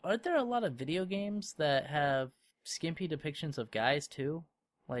 But aren't there a lot of video games that have skimpy depictions of guys too?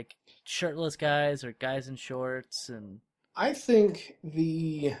 Like shirtless guys or guys in shorts and... I think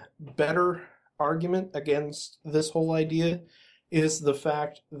the better argument against this whole idea is the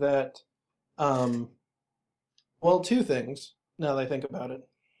fact that, well, two things, now that I think about it.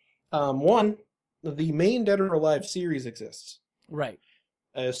 One, the main Dead or Alive series exists. Right.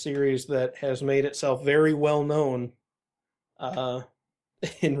 A series that has made itself very well known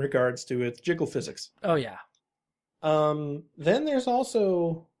in regards to its jiggle physics. Oh, yeah. Then there's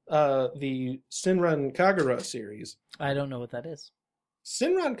also the Senran Kagura series. I don't know what that is.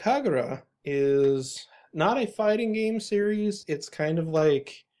 Senran Kagura is not a fighting game series. It's kind of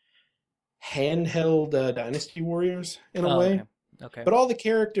like handheld Dynasty Warriors in a way. Okay. But all the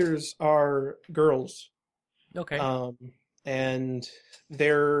characters are girls. Okay. And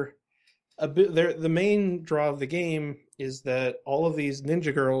they're the main draw of the game is that all of these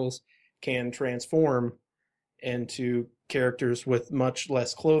ninja girls can transform into characters with much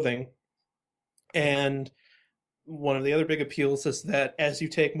less clothing. And one of the other big appeals is that as you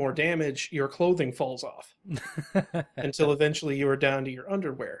take more damage, your clothing falls off until eventually you are down to your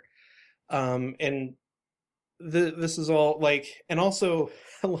underwear. And this is all like, and also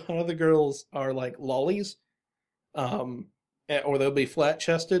a lot of the girls are like lollies, or they'll be flat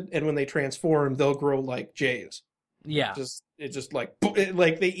chested, and when they transform, they'll grow like jays. Yeah. It's just like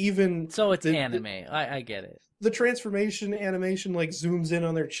they even. So it's anime. I get it. The transformation animation like zooms in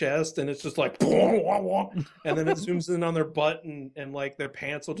on their chest, and it's just like, and then it zooms in on their butt, and like their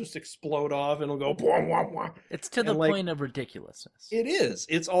pants will just explode off, and it'll go. It's to the point of ridiculousness. It is.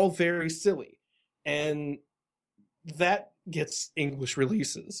 It's all very silly, and that gets English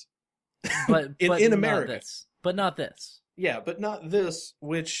releases. But in America. But not this. Yeah, but not this,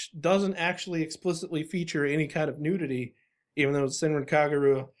 which doesn't actually explicitly feature any kind of nudity, even though it's Senran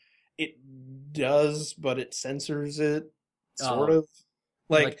Kagura. It does, but it censors it, sort Oh, of.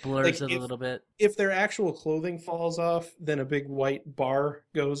 like Like, blurs it a little bit. if their actual clothing falls off, then a big white bar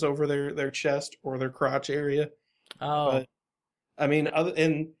goes over their chest or their crotch area. Oh, But I mean,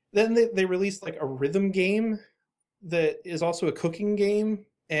 and then they released like a rhythm game that is also a cooking game,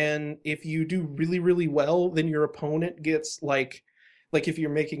 and if you do really really well, then your opponent gets like if you're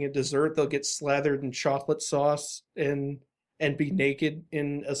making a dessert, they'll get slathered in chocolate sauce and be naked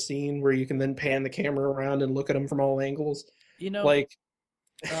in a scene where you can then pan the camera around and look at them from all angles. you know, Like,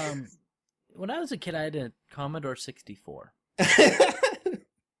 um, when I was a kid, I had a Commodore 64,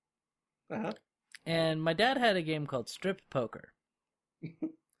 uh-huh. and my dad had a game called Strip Poker.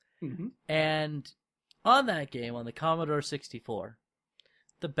 Hmm. And on that game, on the Commodore 64,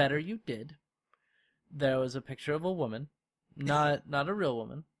 the better you did, there was a picture of a woman, not a real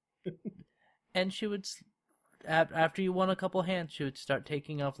woman, and she would, after you won a couple hands, she would start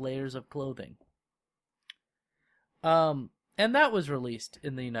taking off layers of clothing. And that was released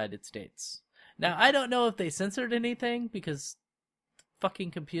in the United States. Now, I don't know if they censored anything because the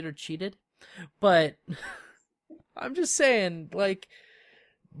fucking computer cheated, but I'm just saying, like,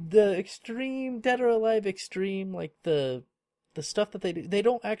 the extreme Dead or Alive extreme, like the stuff that they do, they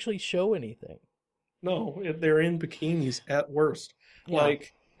don't actually show anything. No, they're in bikinis at worst. Yeah.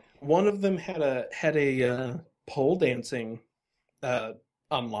 Like, one of them had a pole dancing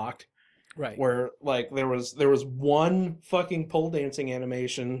unlocked, Right. where like there was one fucking pole dancing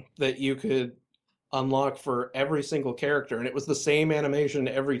animation that you could unlock for every single character, and it was the same animation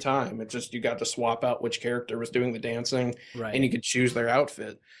every time. It just, you got to swap out which character was doing the dancing, Right. and you could choose their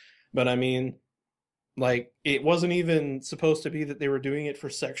outfit. But I mean, like, it wasn't even supposed to be that they were doing it for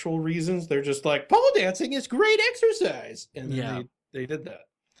sexual reasons. They're just like, pole dancing is great exercise, and then Yeah. they did that.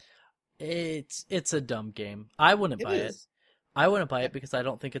 It's a dumb game. I wouldn't buy it. Is. I wouldn't buy it because I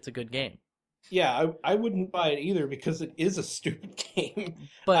don't think it's a good game. Yeah, I wouldn't buy it either because it is a stupid game.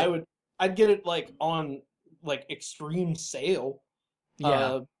 But I'd get it like on like extreme sale.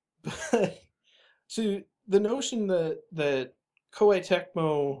 yeah, But to the notion that Koei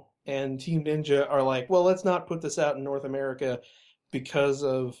Tecmo and Team Ninja are like, well, let's not put this out in North America because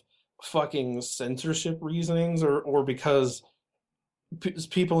of fucking censorship reasonings, or because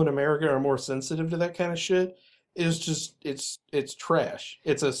people in America are more sensitive to that kind of shit, is just, it's trash.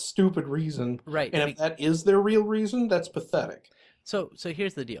 It's a stupid reason. right. And if that is their real reason, that's pathetic. So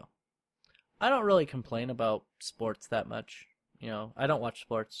here's the deal. I don't really complain about sports that much. You know, I don't watch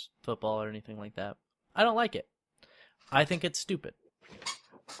sports, football or anything like that. I don't like it. I think it's stupid.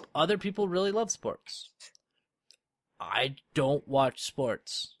 Other people really love sports. I don't watch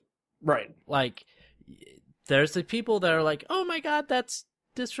sports. Right. Like, there's the people that are like, "Oh my god, that's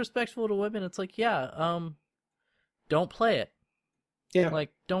disrespectful to women." It's like, yeah, don't play it. Yeah.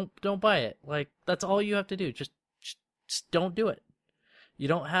 Like, don't buy it. Like, that's all you have to do. Just don't do it. You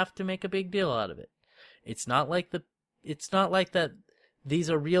don't have to make a big deal out of it. It's not like that these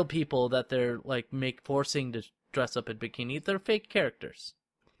are real people that they're like forcing to dress up in bikini. They're fake characters.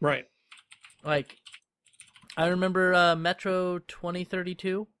 Right. Like, I remember Metro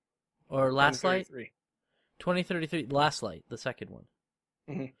 2032 or Last Light 2033, Last Light, the second one.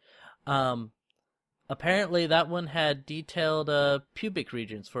 Mhm. Apparently that one had detailed pubic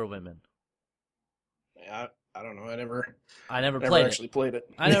regions for women. Yeah, I don't know. I never played actually played it.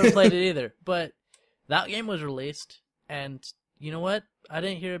 I never played it either, but that game was released, and you know what? I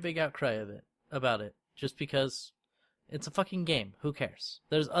didn't hear a big outcry about it, just because it's a fucking game. Who cares?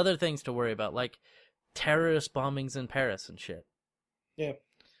 There's other things to worry about, like terrorist bombings in Paris and shit. Yeah.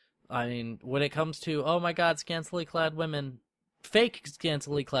 I mean, when it comes to, oh my god, scantily clad women, fake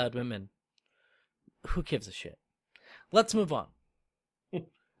scantily clad women, who gives a shit? Let's move on.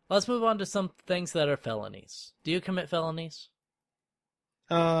 Let's move on to some things that are felonies. Do you commit felonies?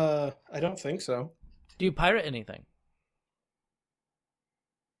 I don't think so. Do you pirate anything?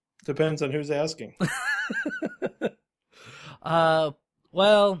 Depends on who's asking.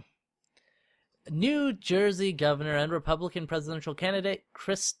 Well, New Jersey governor and Republican presidential candidate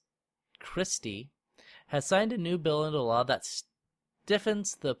Christie has signed a new bill into law that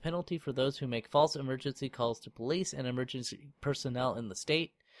stiffens the penalty for those who make false emergency calls to police and emergency personnel in the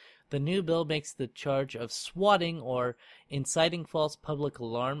state. The new bill makes the charge of swatting or inciting false public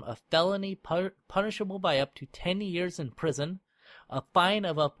alarm a felony punishable by up to 10 years in prison, a fine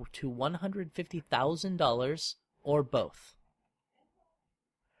of up to $150,000, or both.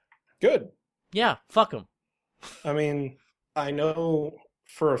 Good. Yeah, fuck them. I mean, I know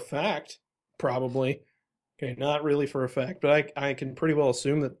for a fact, probably, Okay, not really for a fact, but I can pretty well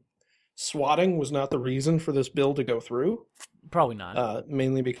assume that swatting was not the reason for this bill to go through. Probably not.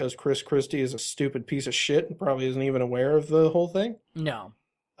 Mainly because Chris Christie is a stupid piece of shit and probably isn't even aware of the whole thing. No.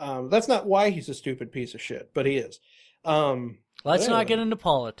 That's not why he's a stupid piece of shit, but he is. Let's not get anyway. into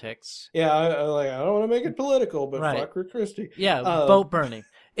politics. Yeah, I don't want to make it political, but Right. fuck Chris Christie. Yeah, vote Bernie.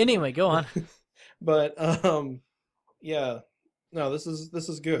 Anyway, go on. But yeah, no, this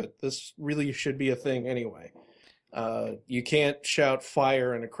is good. This really should be a thing anyway. You can't shout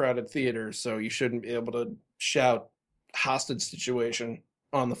fire in a crowded theater, so you shouldn't be able to shout hostage situation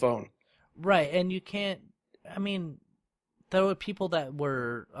on the phone. Right, and you can't. I mean, there were people that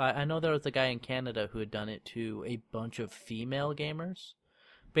were. I know there was a guy in Canada who had done it to a bunch of female gamers,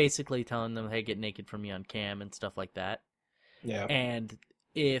 basically telling them, "Hey, get naked from me on cam" and stuff like that. Yeah. And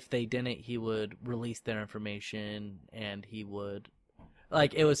if they didn't, he would release their information, and he would,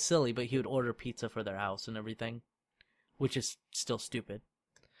 like, it was silly, but he would order pizza for their house and everything, which is still stupid,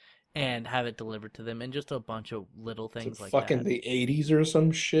 and have it delivered to them, and just a bunch of little things like fucking that. the 80s or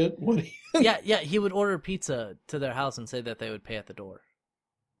some shit. What? Yeah, he would order pizza to their house and say that they would pay at the door.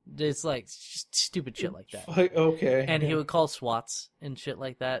 It's like just stupid shit like that. Okay. And he would call SWATs and shit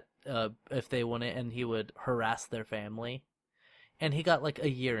like that if they wanted, and he would harass their family. And he got like a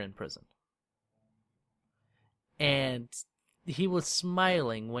year in prison. And he was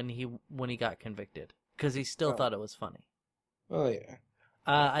smiling when he got convicted because he still thought it was funny. Oh yeah.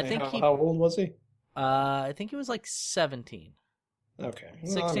 I think how old was he? I think he was like 17. Okay.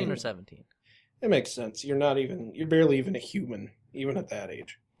 16 or 17. It makes sense. You're barely even a human, even at that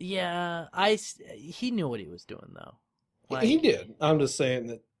age. Yeah, he knew what he was doing though. He did. I'm just saying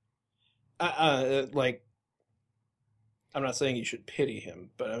that, like, I'm not saying you should pity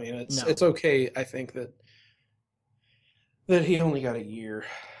him, but I mean, it's okay. I think that he only got a year.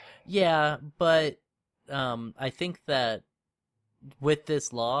 Yeah, but I think that with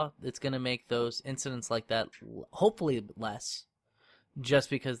this law, it's going to make those incidents like that hopefully less, just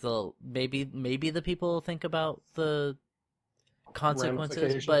because maybe the people will think about the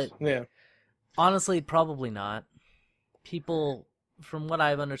consequences, but yeah, honestly, probably not. People, from what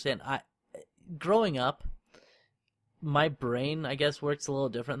I understand, growing up, my brain, I guess, works a little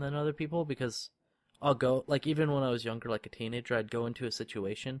different than other people because I'll go, like, even when I was younger, like a teenager, I'd go into a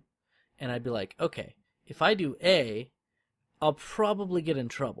situation and I'd be like, okay, if I do A, I'll probably get in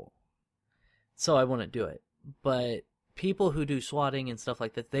trouble. So I wouldn't do it. But people who do swatting and stuff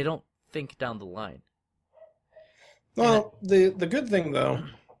like that, they don't think down the line. Well, the good thing, though,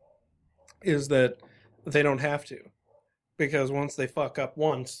 is that they don't have to. Because once they fuck up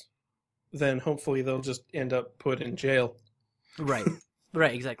once, then hopefully they'll just end up put in jail. Right.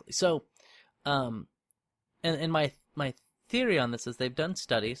 Right, exactly. So, and my theory on this is they've done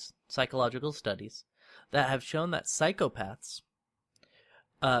studies, psychological studies, that have shown that psychopaths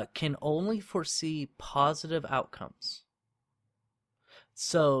can only foresee positive outcomes.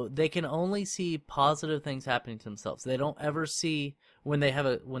 So they can only see positive things happening to themselves. They don't ever see when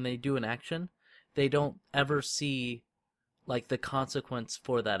they do an action, they don't ever see like the consequence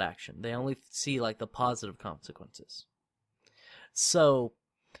for that action. They only see like the positive consequences. So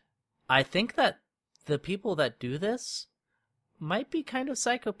I think that the people that do this might be kind of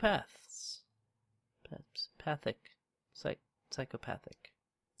psychopaths. Psychopathic.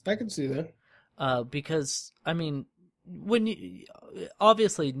 I can see that. Because, I mean,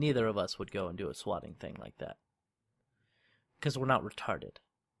 obviously neither of us would go and do a swatting thing like that. Because we're not retarded.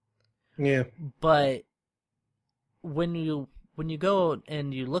 Yeah. But when you go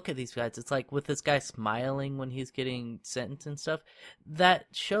and you look at these guys, it's like with this guy smiling when he's getting sentenced and stuff, that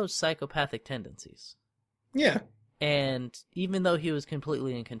shows psychopathic tendencies. Yeah. And even though he was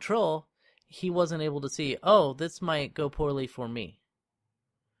completely in control, he wasn't able to see, oh, this might go poorly for me.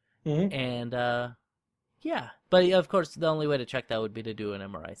 Mm-hmm. And, yeah. But, of course, the only way to check that would be to do an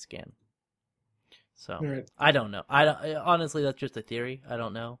MRI scan. So, right. I don't know. Honestly, that's just a theory. I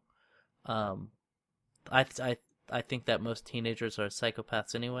don't know. I think that most teenagers are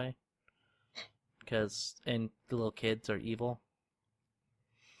psychopaths anyway. And the little kids are evil.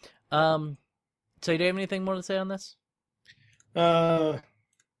 So do you have anything more to say on this? I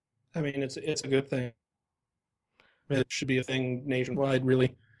mean, it's a good thing. It should be a thing nationwide,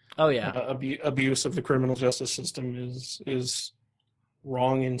 really. Oh yeah. Abuse of the criminal justice system is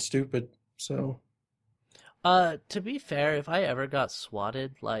wrong and stupid. So, to be fair, if I ever got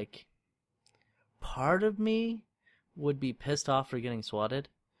swatted, like, part of me would be pissed off for getting swatted.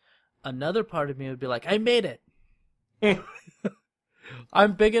 Another part of me would be like, I made it.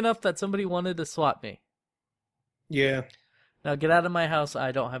 I'm big enough that somebody wanted to swat me. Yeah. Now get out of my house.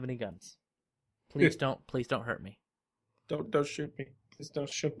 I don't have any guns. Please don't hurt me. Don't shoot me. Please don't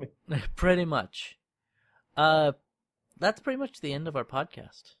shoot me. Pretty much. That's pretty much the end of our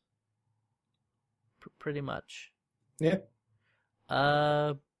podcast. Pretty much. Yeah.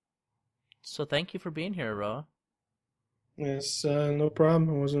 So thank you for being here, Aroa. It's no problem.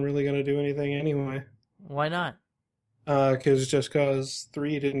 I wasn't really gonna do anything anyway. Why not? Because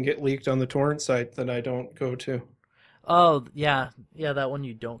 3 didn't get leaked on the torrent site that I don't go to. Oh, yeah, that one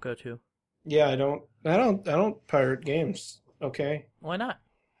you don't go to. Yeah, I don't pirate games. Okay, Why not?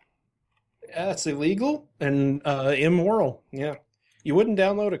 that's illegal and immoral. Yeah, you wouldn't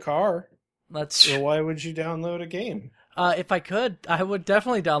download a car, That's so why would you download a game? if I could, I would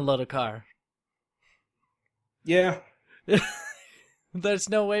definitely download a car. Yeah, There's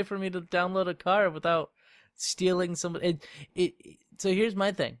no way for me to download a car without stealing somebody. So here's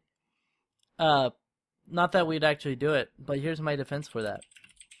my thing. Not that we'd actually do it, but here's my defense for that.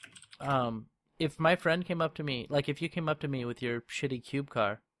 If my friend came up to me, like if you came up to me with your shitty cube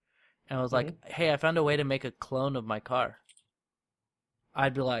car, and was like, "Hey, I found a way to make a clone of my car,"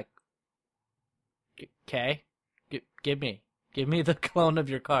 I'd be like, "Okay, give me the clone of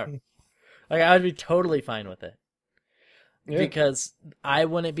your car." Like I'd be totally fine with it. yeah. Because I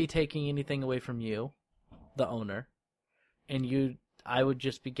wouldn't be taking anything away from you, the owner, and I would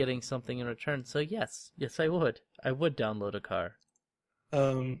just be getting something in return. So yes, I would. I would download a car.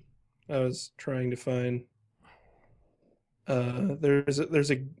 I was trying to find. There's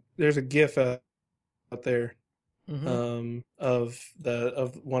a GIF out there. Of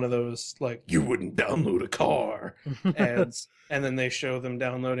one of those like you wouldn't download a car ads, and then they show them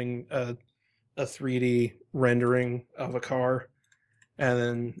downloading a 3D rendering of a car,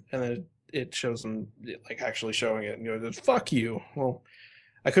 and then it shows them like actually showing it, and you know, fuck you. Well,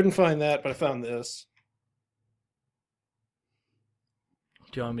 I couldn't find that, but I found this.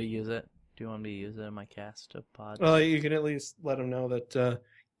 Do you want me to use it? Do you want me to use it in my cast of pods? Well, you can at least let them know that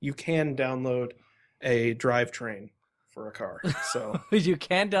you can download a drivetrain for a car. So you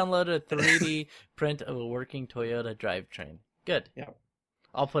can download a 3D print of a working Toyota drivetrain. Good. Yeah.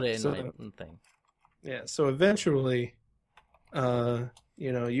 I'll put it in So- my thing. yeah, so eventually,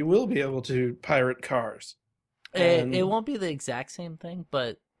 you will be able to pirate cars. And- It won't be the exact same thing,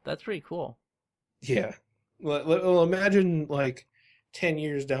 but that's pretty cool. Yeah. Well, imagine like 10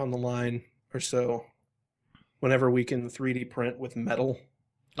 years down the line or so, whenever we can 3D print with metal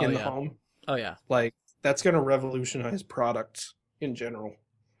in the yeah. home. Oh yeah. Like, that's going to revolutionize products in general.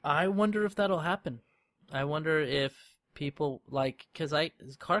 I wonder if that'll happen. I wonder if people because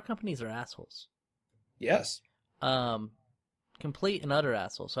car companies are assholes. Yes. Complete and utter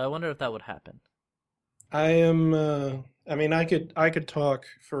assholes. So I wonder if that would happen. I am, I could talk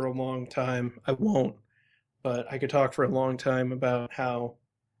for a long time. I won't, but I could talk for a long time about how,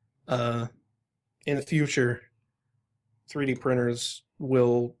 in the future, 3D printers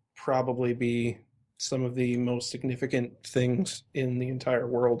will probably be some of the most significant things in the entire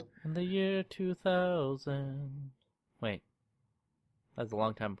world. In the year 2000. Wait. That's a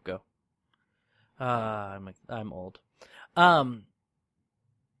long time ago. I'm old.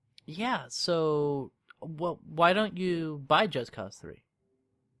 Yeah, so why don't you buy Just Cause 3?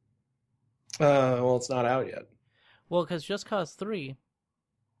 Well, it's not out yet. Well, because Just Cause 3,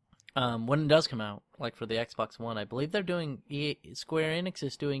 when it does come out, like for the Xbox One, I believe they're doing Square Enix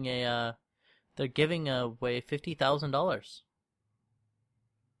is doing they're giving away $50,000.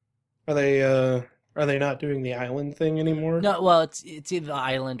 Are they not doing the island thing anymore? No, well, it's either the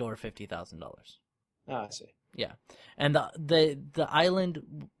island or $50,000. Ah, I see. Yeah, and the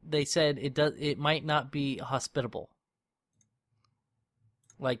island, they said it might not be hospitable.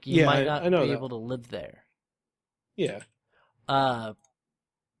 Like you might not I know be that. able to live there. Yeah.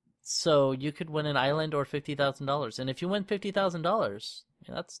 So you could win an island or $50,000, and if you win $50,000,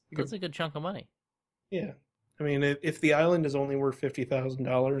 that's a good chunk of money. Yeah. I mean, if the island is only worth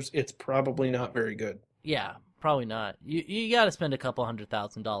 $50,000, it's probably not very good. Yeah, probably not. You got to spend a couple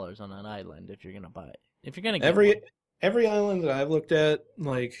 $100,000 on an island if you're gonna buy it. If you're gonna get one. Every island that I've looked at,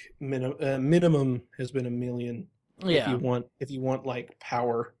 like minimum has been $1 million. Yeah. If you want like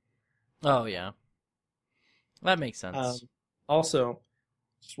power. Oh yeah. That makes sense. Also,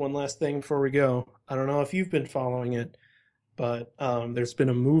 just one last thing before we go. I don't know if you've been following it, but there's been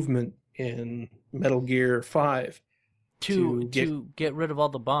a movement in Metal Gear 5 to get rid of all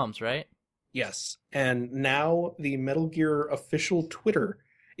the bombs, right? Yes, and now the Metal Gear official Twitter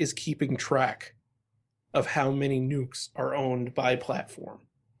is keeping track of how many nukes are owned by platform.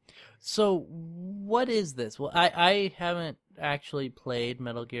 So what is this? Well, I haven't actually played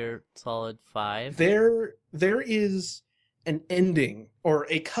Metal Gear Solid 5. There is an ending or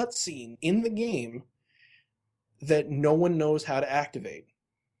a cutscene in the game that no one knows how to activate.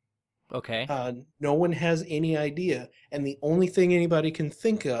 Okay. No one has any idea, and the only thing anybody can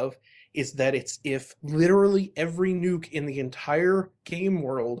think of is that it's if literally every nuke in the entire game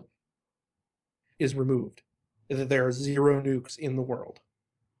world is removed, that there are 0 nukes in the world.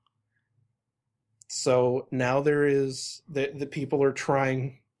 So now there is the people are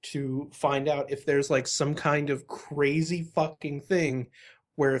trying to find out if there's like some kind of crazy fucking thing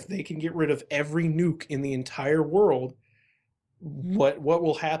where if they can get rid of every nuke in the entire world, what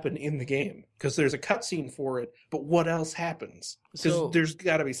will happen in the game? Because there's a cutscene for it, but what else happens? Because there's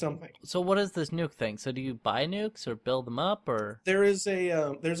got to be something. So what is this nuke thing? So do you buy nukes or build them up, or There is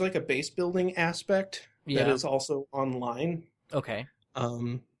there's like a base building aspect that is also online. Okay.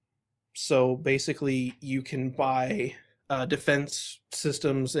 So basically, you can buy defense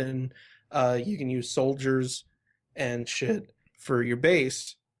systems, and you can use soldiers and shit for your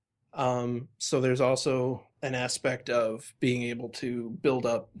base. So there's also an aspect of being able to build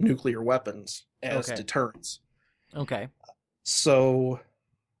up nuclear weapons as deterrents. Okay. So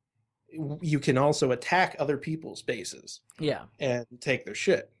you can also attack other people's bases. Yeah. And take their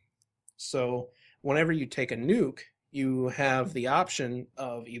shit. So whenever you take a nuke, you have the option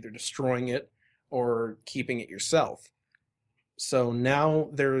of either destroying it or keeping it yourself. So now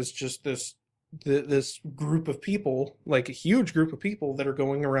there's just this group of people, like a huge group of people, that are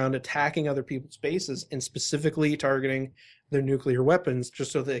going around attacking other people's bases and specifically targeting their nuclear weapons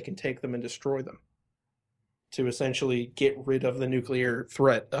just so they can take them and destroy them, to essentially get rid of the nuclear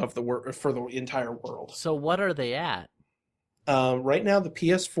threat of for the entire world. So what are they at? Right now, the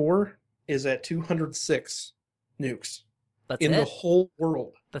PS4 is at 206 nukes. That's in it? the whole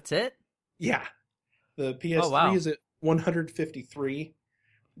world. That's it? Yeah. The PS3 is at 153.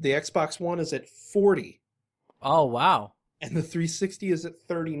 The Xbox One is at 40. Oh, wow. And the 360 is at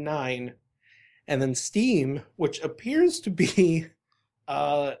 39. And then Steam, which appears to be,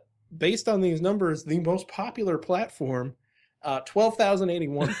 based on these numbers, the most popular platform,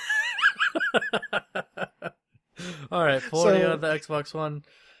 12,081. All right, 40 on the Xbox One,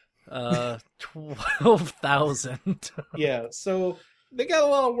 12,000. Yeah, so they got a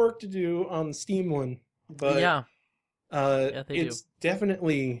lot of work to do on the Steam one, but yeah, it's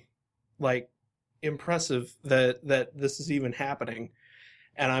definitely like impressive that this is even happening,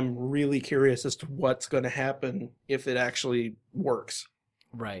 and I'm really curious as to what's going to happen if it actually works.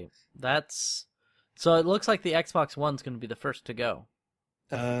 Right. So it looks like the Xbox One's going to be the first to go.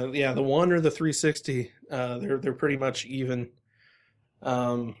 Yeah, the One or the 360, they're pretty much even.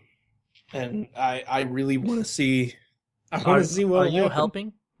 And I really want to see. I want to see what. Are you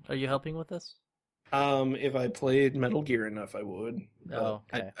helping? Are you helping with this? If I played Metal Gear enough, I would. Oh,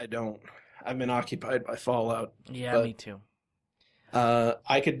 okay. I don't. I've been occupied by Fallout. Yeah, me too.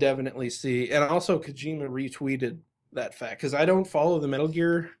 I could definitely see, and also Kojima retweeted that fact, because I don't follow the Metal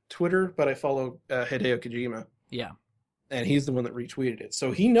Gear Twitter, but I follow Hideo Kojima. Yeah. And he's the one that retweeted it,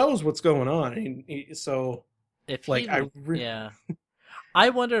 so he knows what's going on. So, if like, yeah, I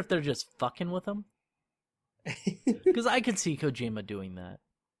wonder if they're just fucking with him. Because I could see Kojima doing that.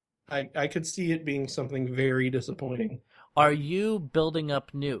 I could see it being something very disappointing. Are you building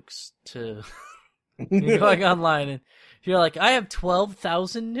up nukes to? You're going online and you're like, I have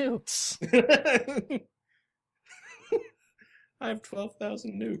 12,000 nukes. I have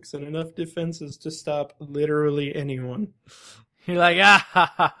 12,000 nukes and enough defenses to stop literally anyone. You're like, ah,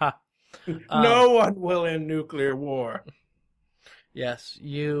 ha, ha, ha. No one will end nuclear war. Yes,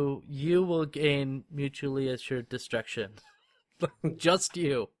 you will gain mutually assured destruction. Just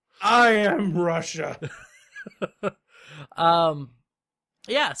you. I am Russia.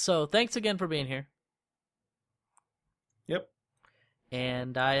 Yeah, so thanks again for being here. Yep.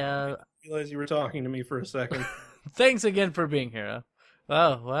 And I realized you were talking to me for a second. Thanks again for being here.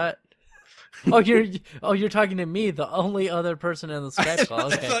 Oh, what? Oh, you're talking to me, the only other person in the Skype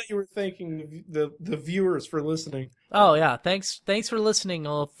call. Okay. I thought you were thanking the viewers for listening. Oh yeah, thanks for listening,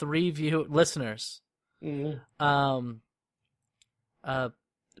 all 3 listeners. Mm-hmm.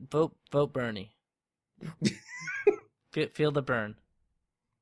 Vote Bernie. Feel the burn.